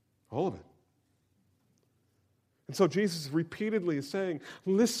 All of it. And so Jesus repeatedly is saying,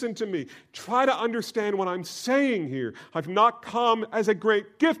 listen to me. Try to understand what I'm saying here. I've not come as a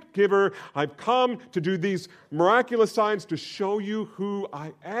great gift giver. I've come to do these miraculous signs to show you who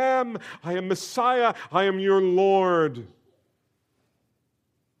I am. I am Messiah. I am your Lord.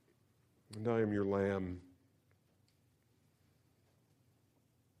 And I am your Lamb.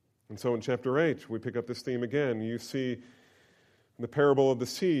 And so in chapter 8, we pick up this theme again. You see the parable of the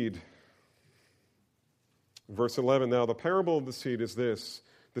seed. Verse 11, now the parable of the seed is this.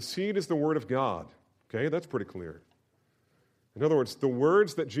 The seed is the word of God. Okay, that's pretty clear. In other words, the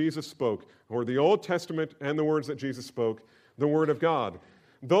words that Jesus spoke, or the Old Testament and the words that Jesus spoke, the word of God.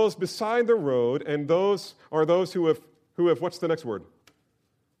 Those beside the road, and those are those who have what's the next word?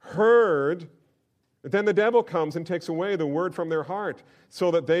 Heard. Then the devil comes and takes away the word from their heart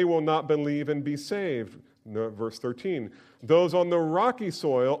so that they will not believe and be saved. Verse 13. Those on the rocky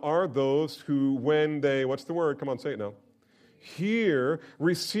soil are those who, when they, what's the word? Come on, say it now. Hear,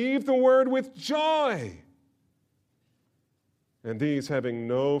 receive the word with joy. And these having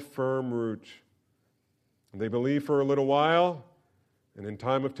no firm root. And they believe for a little while, and in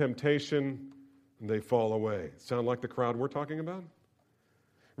time of temptation, they fall away. Sound like the crowd we're talking about?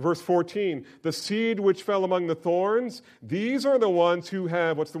 Verse 14, the seed which fell among the thorns, these are the ones who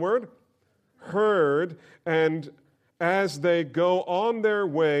have, what's the word? Heard, and as they go on their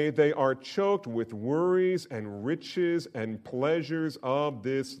way, they are choked with worries and riches and pleasures of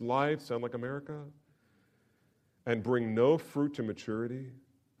this life. Sound like America? And bring no fruit to maturity.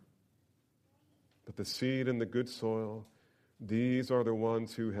 But the seed in the good soil, these are the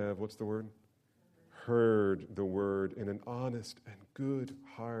ones who have, what's the word? Heard the word in an honest and good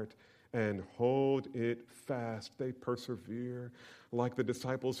heart and hold it fast. They persevere like the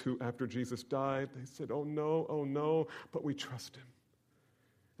disciples who, after Jesus died, they said, oh no, but we trust him.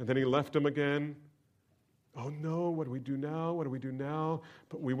 And then he left them again. Oh no, what do we do now? What do we do now?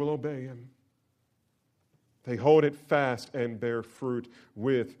 But we will obey him. They hold it fast and bear fruit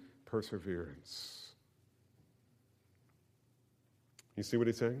with perseverance. You see what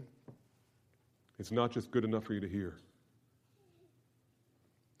he's saying? It's not just good enough for you to hear.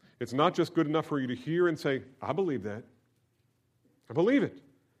 It's not just good enough for you to hear and say, I believe that. I believe it.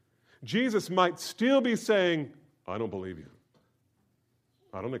 Jesus might still be saying, I don't believe you.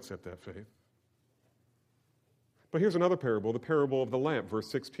 I don't accept that faith. But here's another parable, the parable of the lamp, verse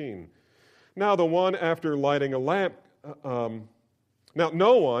 16. Now no one, after lighting a lamp,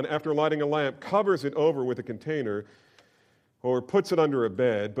 covers it over with a container or puts it under a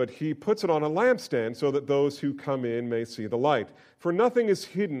bed, but he puts it on a lampstand so that those who come in may see the light. For nothing is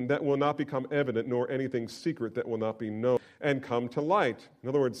hidden that will not become evident, nor anything secret that will not be known and come to light. In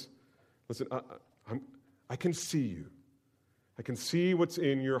other words, listen, I can see you. I can see what's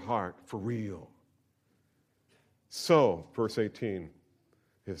in your heart for real. So, verse 18,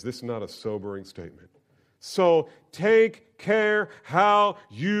 is this not a sobering statement? So take care how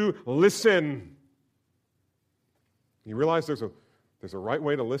you listen. You realize there's a right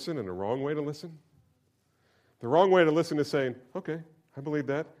way to listen and a wrong way to listen? The wrong way to listen is saying, okay, I believe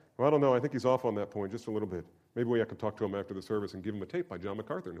that. Well, I don't know, I think he's off on that point just a little bit. Maybe I can talk to him after the service and give him a tape by John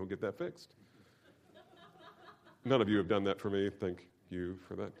MacArthur and he'll get that fixed. None of you have done that for me. Thank you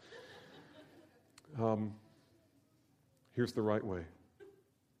for that. Here's the right way.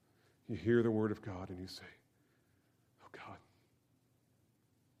 You hear the word of God and you say, oh God,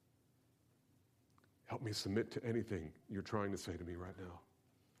 help me submit to anything you're trying to say to me right now.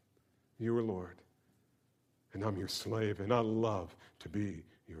 You are Lord, and I'm your slave, and I love to be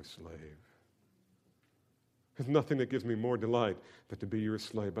your slave. There's nothing that gives me more delight than to be your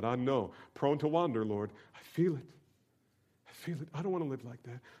slave, but I know, prone to wander, Lord, I feel it. I feel it. I don't want to live like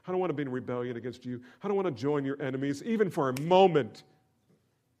that. I don't want to be in rebellion against you. I don't want to join your enemies, even for a moment.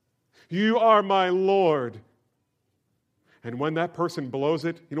 You are my Lord. And when that person blows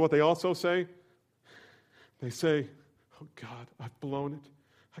it, you know what they also say? They say, oh God, I've blown it.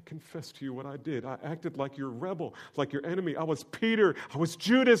 I confess to you what I did. I acted like your rebel, like your enemy. I was Peter. I was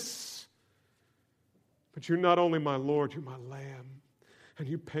Judas. But you're not only my Lord, you're my Lamb. And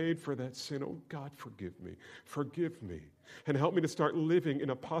you paid for that sin. Oh God, forgive me. Forgive me. And help me to start living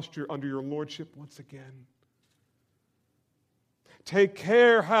in a posture under your lordship once again. Take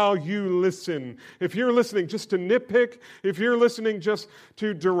care how you listen. If you're listening just to nitpick, if you're listening just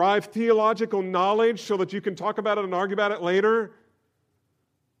to derive theological knowledge so that you can talk about it and argue about it later,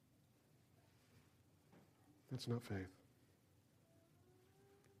 that's not faith.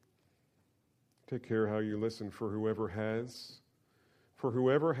 Take care how you listen, for whoever has,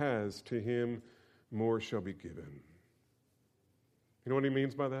 to him more shall be given. You know what he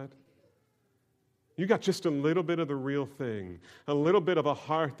means by that? You got just a little bit of the real thing, a little bit of a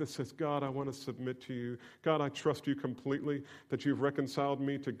heart that says, God, I want to submit to you. God, I trust you completely that you've reconciled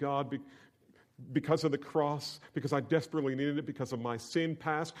me to God because of the cross, because I desperately needed it, because of my sin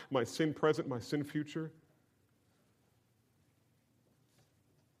past, my sin present, my sin future.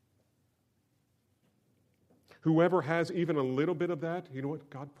 Whoever has even a little bit of that, you know what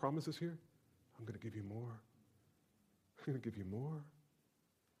God promises here? I'm going to give you more. I'm going to give you more.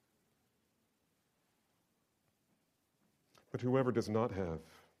 But whoever does not have.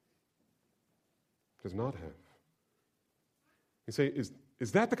 You say,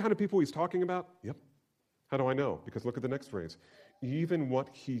 is that the kind of people he's talking about? Yep. How do I know? Because look at the next phrase. Even what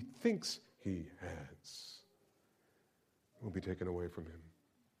he thinks he has will be taken away from him.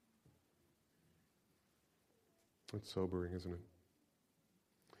 It's sobering, isn't it?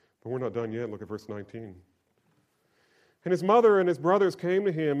 But we're not done yet. Look at verse 19. And his mother and his brothers came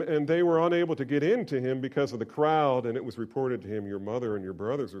to him, and they were unable to get in to him because of the crowd. And it was reported to him, your mother and your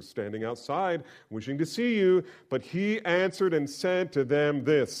brothers are standing outside, wishing to see you. But he answered and said to them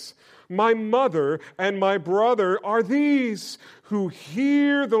this, my mother and my brother are these who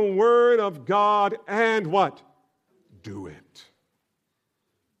hear the word of God and what? Do it.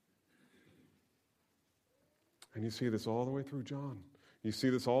 And you see this all the way through John. You see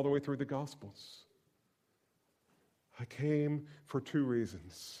this all the way through the Gospels. I came for two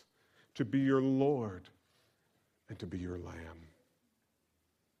reasons, to be your Lord and to be your Lamb.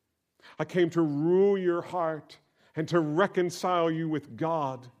 I came to rule your heart and to reconcile you with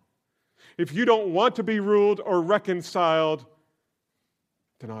God. If you don't want to be ruled or reconciled,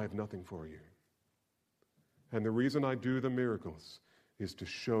 then I have nothing for you. And the reason I do the miracles is to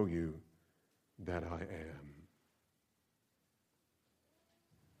show you that I am.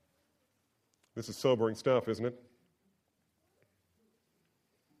 This is sobering stuff, isn't it?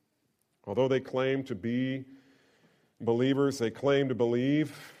 Although they claim to be believers, they claim to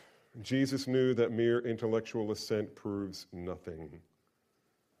believe, Jesus knew that mere intellectual assent proves nothing.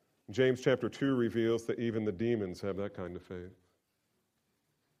 James chapter 2 reveals that even the demons have that kind of faith,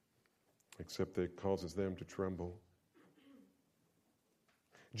 except that it causes them to tremble.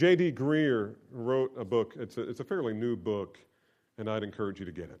 J.D. Greer wrote a book. It's a fairly new book, and I'd encourage you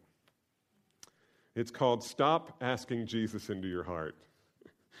to get it. It's called Stop Asking Jesus Into Your Heart.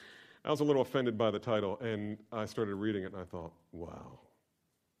 I was a little offended by the title, and I started reading it, and I thought, wow.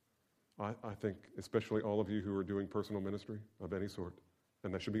 I think especially all of you who are doing personal ministry of any sort,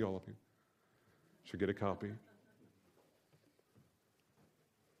 and that should be all of you, should get a copy.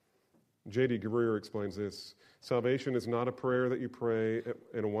 J.D. Greer explains this. Salvation is not a prayer that you pray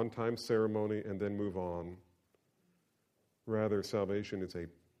in a one-time ceremony and then move on. Rather, salvation is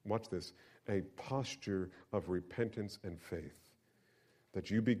watch this, a posture of repentance and faith that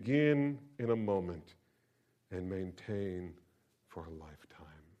you begin in a moment and maintain for a lifetime.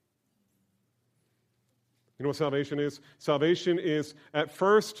 You know what salvation is? Salvation is, at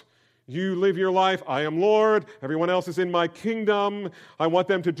first, you live your life, I am Lord, everyone else is in my kingdom, I want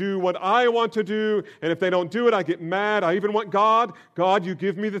them to do what I want to do, and if they don't do it, I get mad. I even want God, you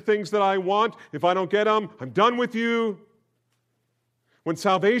give me the things that I want. If I don't get them, I'm done with you. When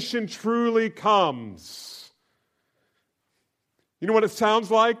salvation truly comes, you know what it sounds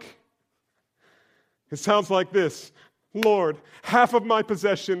like? It sounds like this. Lord, half of my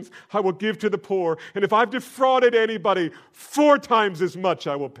possessions I will give to the poor, and if I've defrauded anybody, 4 times as much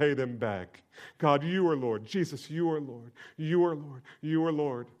I will pay them back. God, you are Lord. Jesus, you are Lord. You are Lord. You are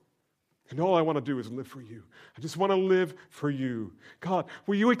Lord. And all I want to do is live for you. I just want to live for you. God,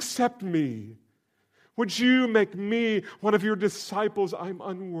 will you accept me? Would you make me one of your disciples? I'm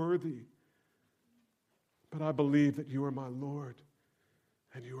unworthy. But I believe that you are my Lord,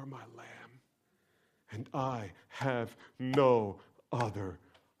 and you are my Lamb. And I have no other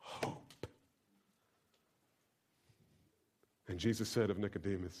hope. And Jesus said of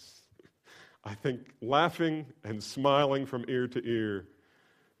Nicodemus, I think laughing and smiling from ear to ear,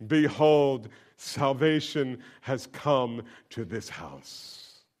 behold, salvation has come to this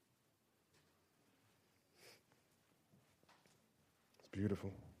house. It's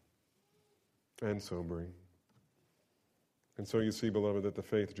beautiful and sobering. And so you see, beloved, that the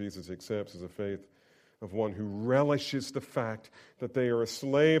faith Jesus accepts is a faith of one who relishes the fact that they are a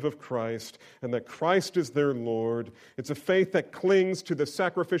slave of Christ and that Christ is their Lord. It's a faith that clings to the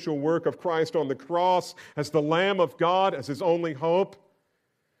sacrificial work of Christ on the cross as the Lamb of God, as his only hope.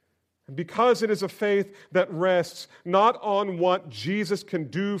 And because it is a faith that rests not on what Jesus can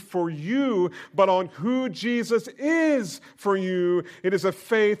do for you, but on who Jesus is for you, it is a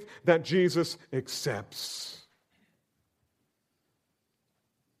faith that Jesus accepts.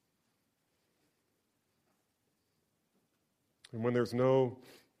 And when there's no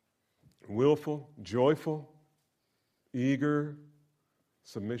willful, joyful, eager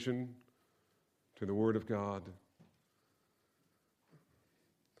submission to the Word of God,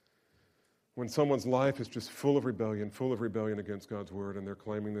 when someone's life is just full of rebellion against God's Word, and they're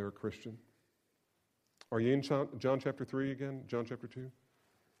claiming they're a Christian. Are you in John chapter 3 again? John chapter 2?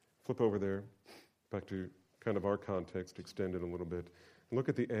 Flip over there, back to kind of our context, extend it a little bit. Look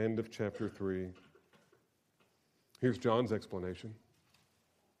at the end of chapter 3. Here's John's explanation.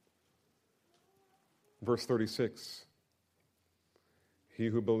 Verse 36. He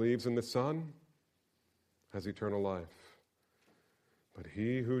who believes in the Son has eternal life, but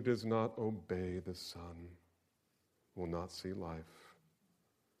he who does not obey the Son will not see life,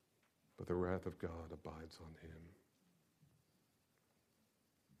 but the wrath of God abides on him.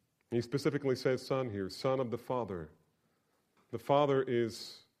 He specifically says Son here, Son of the Father. The Father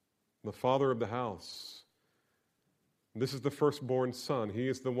is the Father of the house. This is the firstborn son. He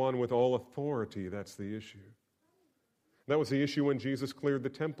is the one with all authority. That's the issue. That was the issue when Jesus cleared the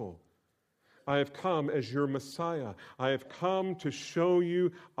temple. I have come as your Messiah. I have come to show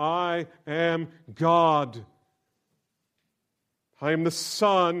you I am God. I am the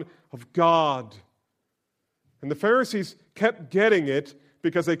Son of God. And the Pharisees kept getting it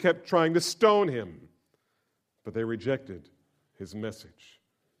because they kept trying to stone him. But they rejected his message,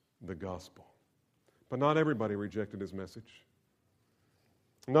 the gospel. But not everybody rejected his message.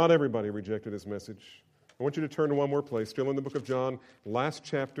 Not everybody rejected his message. I want you to turn to one more place, still in the book of John, last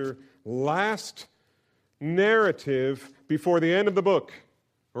chapter, last narrative before the end of the book,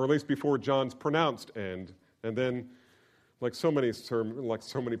 or at least before John's pronounced end. And then, like so many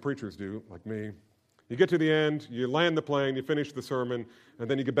preachers do, like me, you get to the end, you land the plane, you finish the sermon, and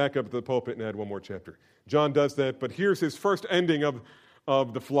then you get back up to the pulpit and add one more chapter. John does that, but here's his first ending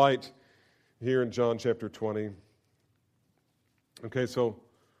of the flight. Here in John chapter 20. Okay, so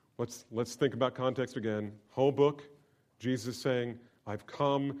let's think about context again. Whole book, Jesus saying, I've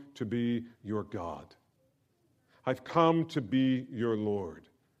come to be your God. I've come to be your Lord.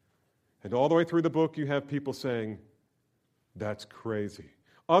 And all the way through the book, you have people saying, that's crazy.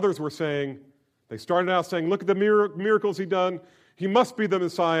 Others were saying, they started out saying, look at the miracles he's done. He must be the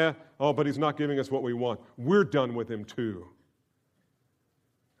Messiah. Oh, but he's not giving us what we want. We're done with him too.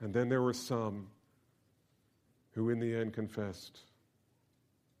 And then there were some who in the end confessed,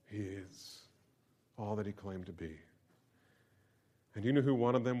 he is all that he claimed to be. And you know who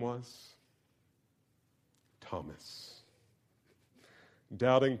one of them was? Thomas.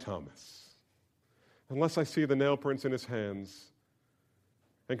 Doubting Thomas. Unless I see the nail prints in his hands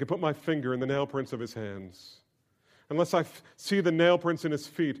and can put my finger in the nail prints of his hands, unless I see the nail prints in his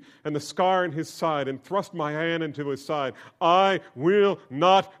feet and the scar in his side and thrust my hand into his side, I will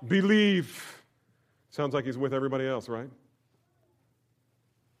not believe. Sounds like he's with everybody else, right?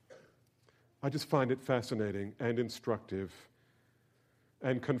 I just find it fascinating and instructive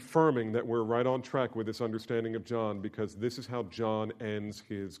and confirming that we're right on track with this understanding of John, because this is how John ends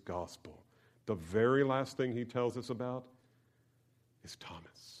his gospel. The very last thing he tells us about is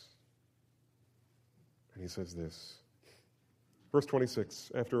Thomas. And he says this. Verse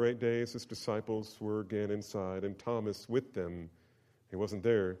 26, after 8 days, his disciples were again inside, and Thomas with them. He wasn't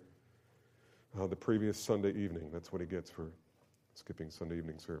there the previous Sunday evening. That's what he gets for skipping Sunday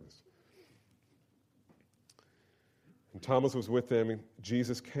evening service. And Thomas was with them, and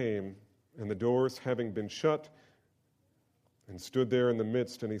Jesus came, and the doors having been shut, and stood there in the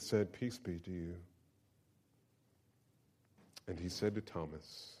midst, and he said, peace be to you. And he said to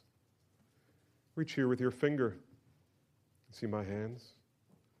Thomas, reach here with your finger. See my hands?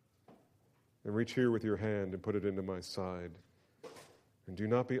 And reach here with your hand and put it into my side. And do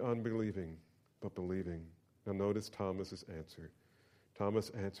not be unbelieving, but believing. Now notice Thomas's answer. Thomas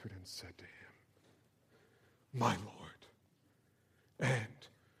answered and said to him, my Lord and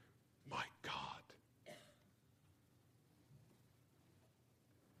my God.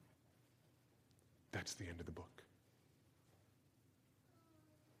 That's the end of the book.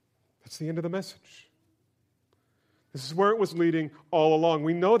 That's the end of the message. This is where it was leading all along.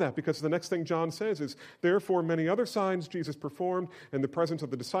 We know that because the next thing John says is, therefore many other signs Jesus performed in the presence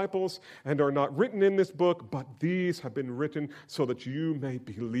of the disciples and are not written in this book, but these have been written so that you may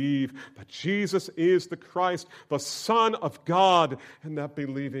believe that Jesus is the Christ, the Son of God, and that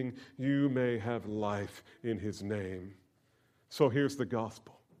believing you may have life in his name. So here's the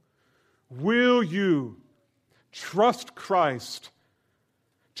gospel. Will you trust Christ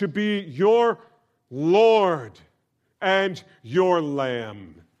to be your Lord and your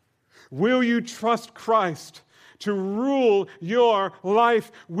Lamb? Will you trust Christ to rule your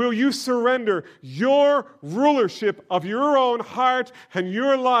life? Will you surrender your rulership of your own heart and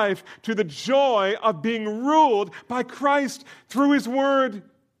your life to the joy of being ruled by Christ through his word?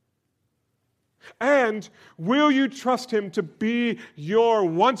 And will you trust him to be your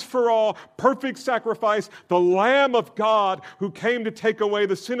once-for-all perfect sacrifice, the Lamb of God who came to take away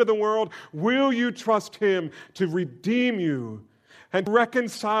the sin of the world? Will you trust him to redeem you and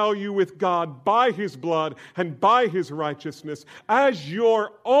reconcile you with God by his blood and by his righteousness as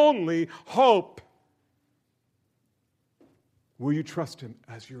your only hope? Will you trust him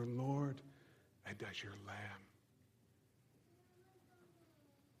as your Lord and as your Lamb?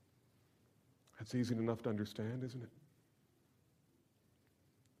 That's easy enough to understand, isn't it?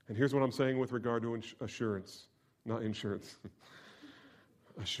 And here's what I'm saying with regard to assurance, not insurance.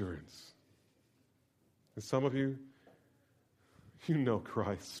 Assurance. And some of you, you know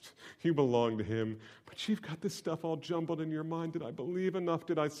Christ. You belong to him. But you've got this stuff all jumbled in your mind. Did I believe enough?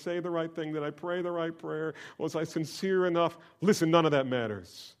 Did I say the right thing? Did I pray the right prayer? Was I sincere enough? Listen, none of that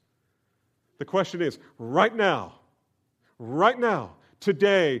matters. The question is, right now,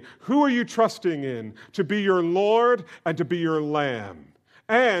 today, who are you trusting in to be your Lord and to be your Lamb?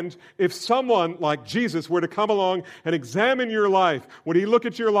 And if someone like Jesus were to come along and examine your life, would he look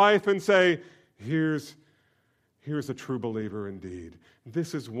at your life and say, here's a true believer indeed.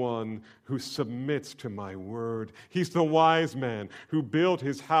 This is one who submits to my word. He's the wise man who built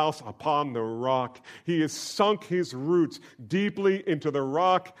his house upon the rock. He has sunk his roots deeply into the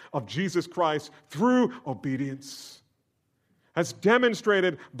rock of Jesus Christ through obedience, as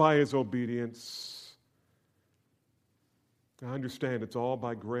demonstrated by his obedience. I understand it's all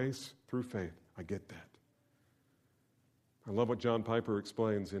by grace through faith. I get that. I love what John Piper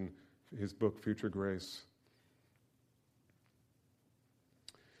explains in his book, Future Grace.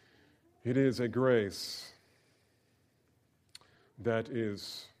 It is a grace that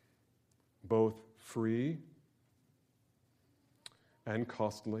is both free and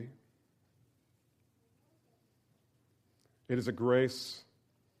costly. It is a grace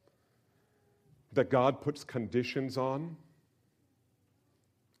that God puts conditions on,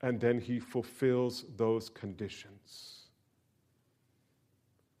 and then He fulfills those conditions.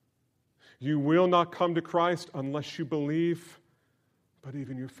 You will not come to Christ unless you believe, but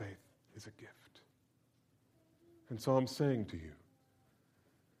even your faith is a gift. And so I'm saying to you,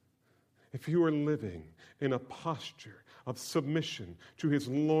 if you are living in a posture of submission to His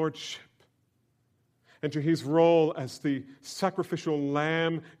lordship and to His role as the sacrificial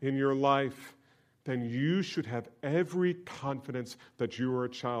lamb in your life, then you should have every confidence that you are a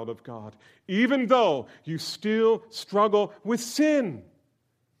child of God, even though you still struggle with sin.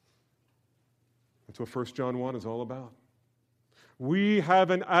 That's what 1 John 1 is all about. We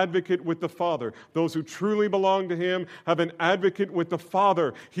have an advocate with the Father. Those who truly belong to Him have an advocate with the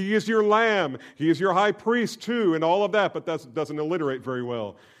Father. He is your lamb. He is your high priest too, and all of that, but that doesn't alliterate very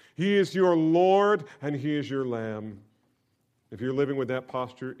well. He is your Lord, and He is your lamb. If you're living with that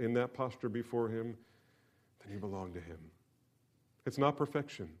posture, in that posture before Him, then you belong to Him. It's not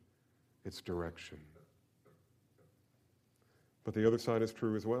perfection, it's direction. But the other side is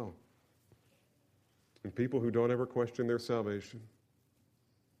true as well. And people who don't ever question their salvation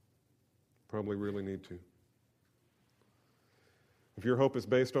probably really need to. If your hope is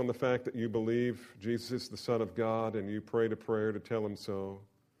based on the fact that you believe Jesus is the Son of God and you prayed a prayer to tell Him so,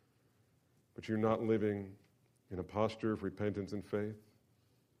 but you're not living in a posture of repentance and faith,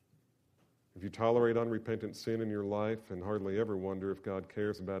 if you tolerate unrepentant sin in your life and hardly ever wonder if God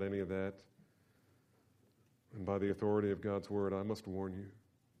cares about any of that, and by the authority of God's word, I must warn you,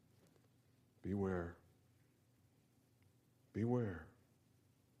 beware. Beware.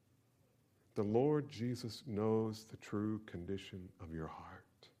 The Lord Jesus knows the true condition of your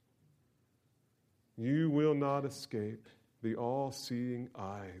heart. You will not escape the all-seeing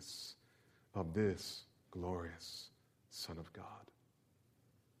eyes of this glorious Son of God.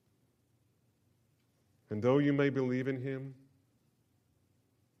 And though you may believe in Him,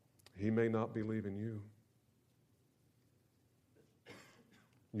 He may not believe in you.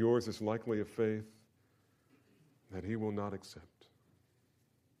 Yours is likely a faith that He will not accept.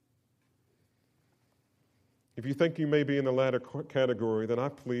 If you think you may be in the latter category, then I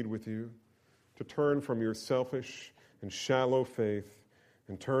plead with you to turn from your selfish and shallow faith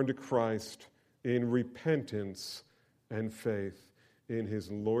and turn to Christ in repentance and faith in His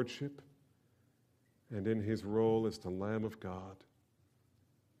lordship and in His role as the Lamb of God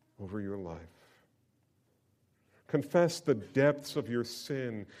over your life. Confess the depths of your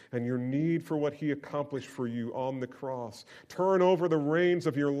sin and your need for what He accomplished for you on the cross. Turn over the reins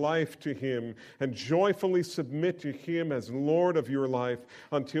of your life to Him and joyfully submit to Him as Lord of your life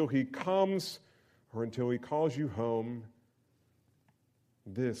until He comes or until He calls you home.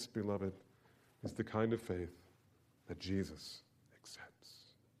 This, beloved, is the kind of faith that Jesus accepts.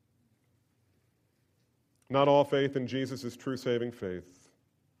 Not all faith in Jesus is true saving faith.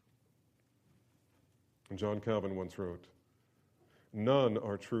 And John Calvin once wrote, "None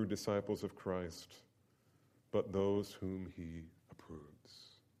are true disciples of Christ, but those whom He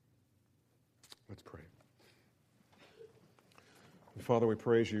approves." Let's pray. And Father, we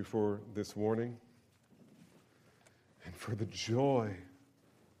praise You for this warning and for the joy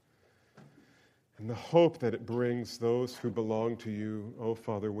and the hope that it brings those who belong to You. Oh,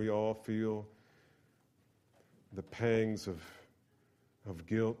 Father, we all feel the pangs of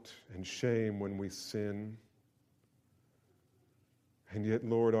guilt and shame when we sin. And yet,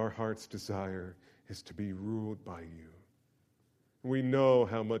 Lord, our heart's desire is to be ruled by You. We know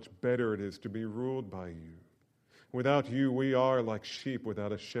how much better it is to be ruled by You. Without You, we are like sheep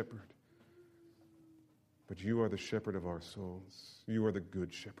without a shepherd. But You are the shepherd of our souls. You are the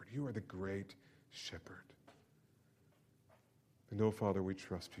good shepherd. You are the great shepherd. And oh, Father, we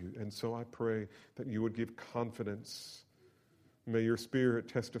trust You. And so I pray that You would give confidence. May Your Spirit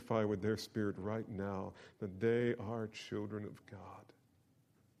testify with their spirit right now that they are children of God.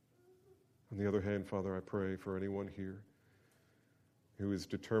 On the other hand, Father, I pray for anyone here who is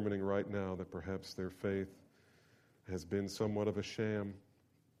determining right now that perhaps their faith has been somewhat of a sham.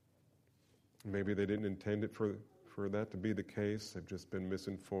 Maybe they didn't intend it for that to be the case. They've just been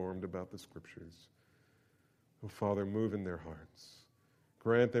misinformed about the Scriptures. Oh, Father, move in their hearts.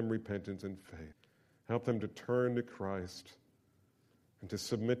 Grant them repentance and faith. Help them to turn to Christ and to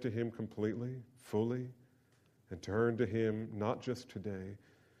submit to Him completely, fully, and turn to Him not just today,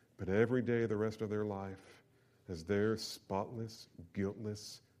 but every day the rest of their life as their spotless,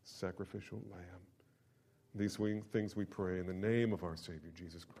 guiltless, sacrificial lamb. These things we pray in the name of our Savior,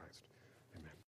 Jesus Christ.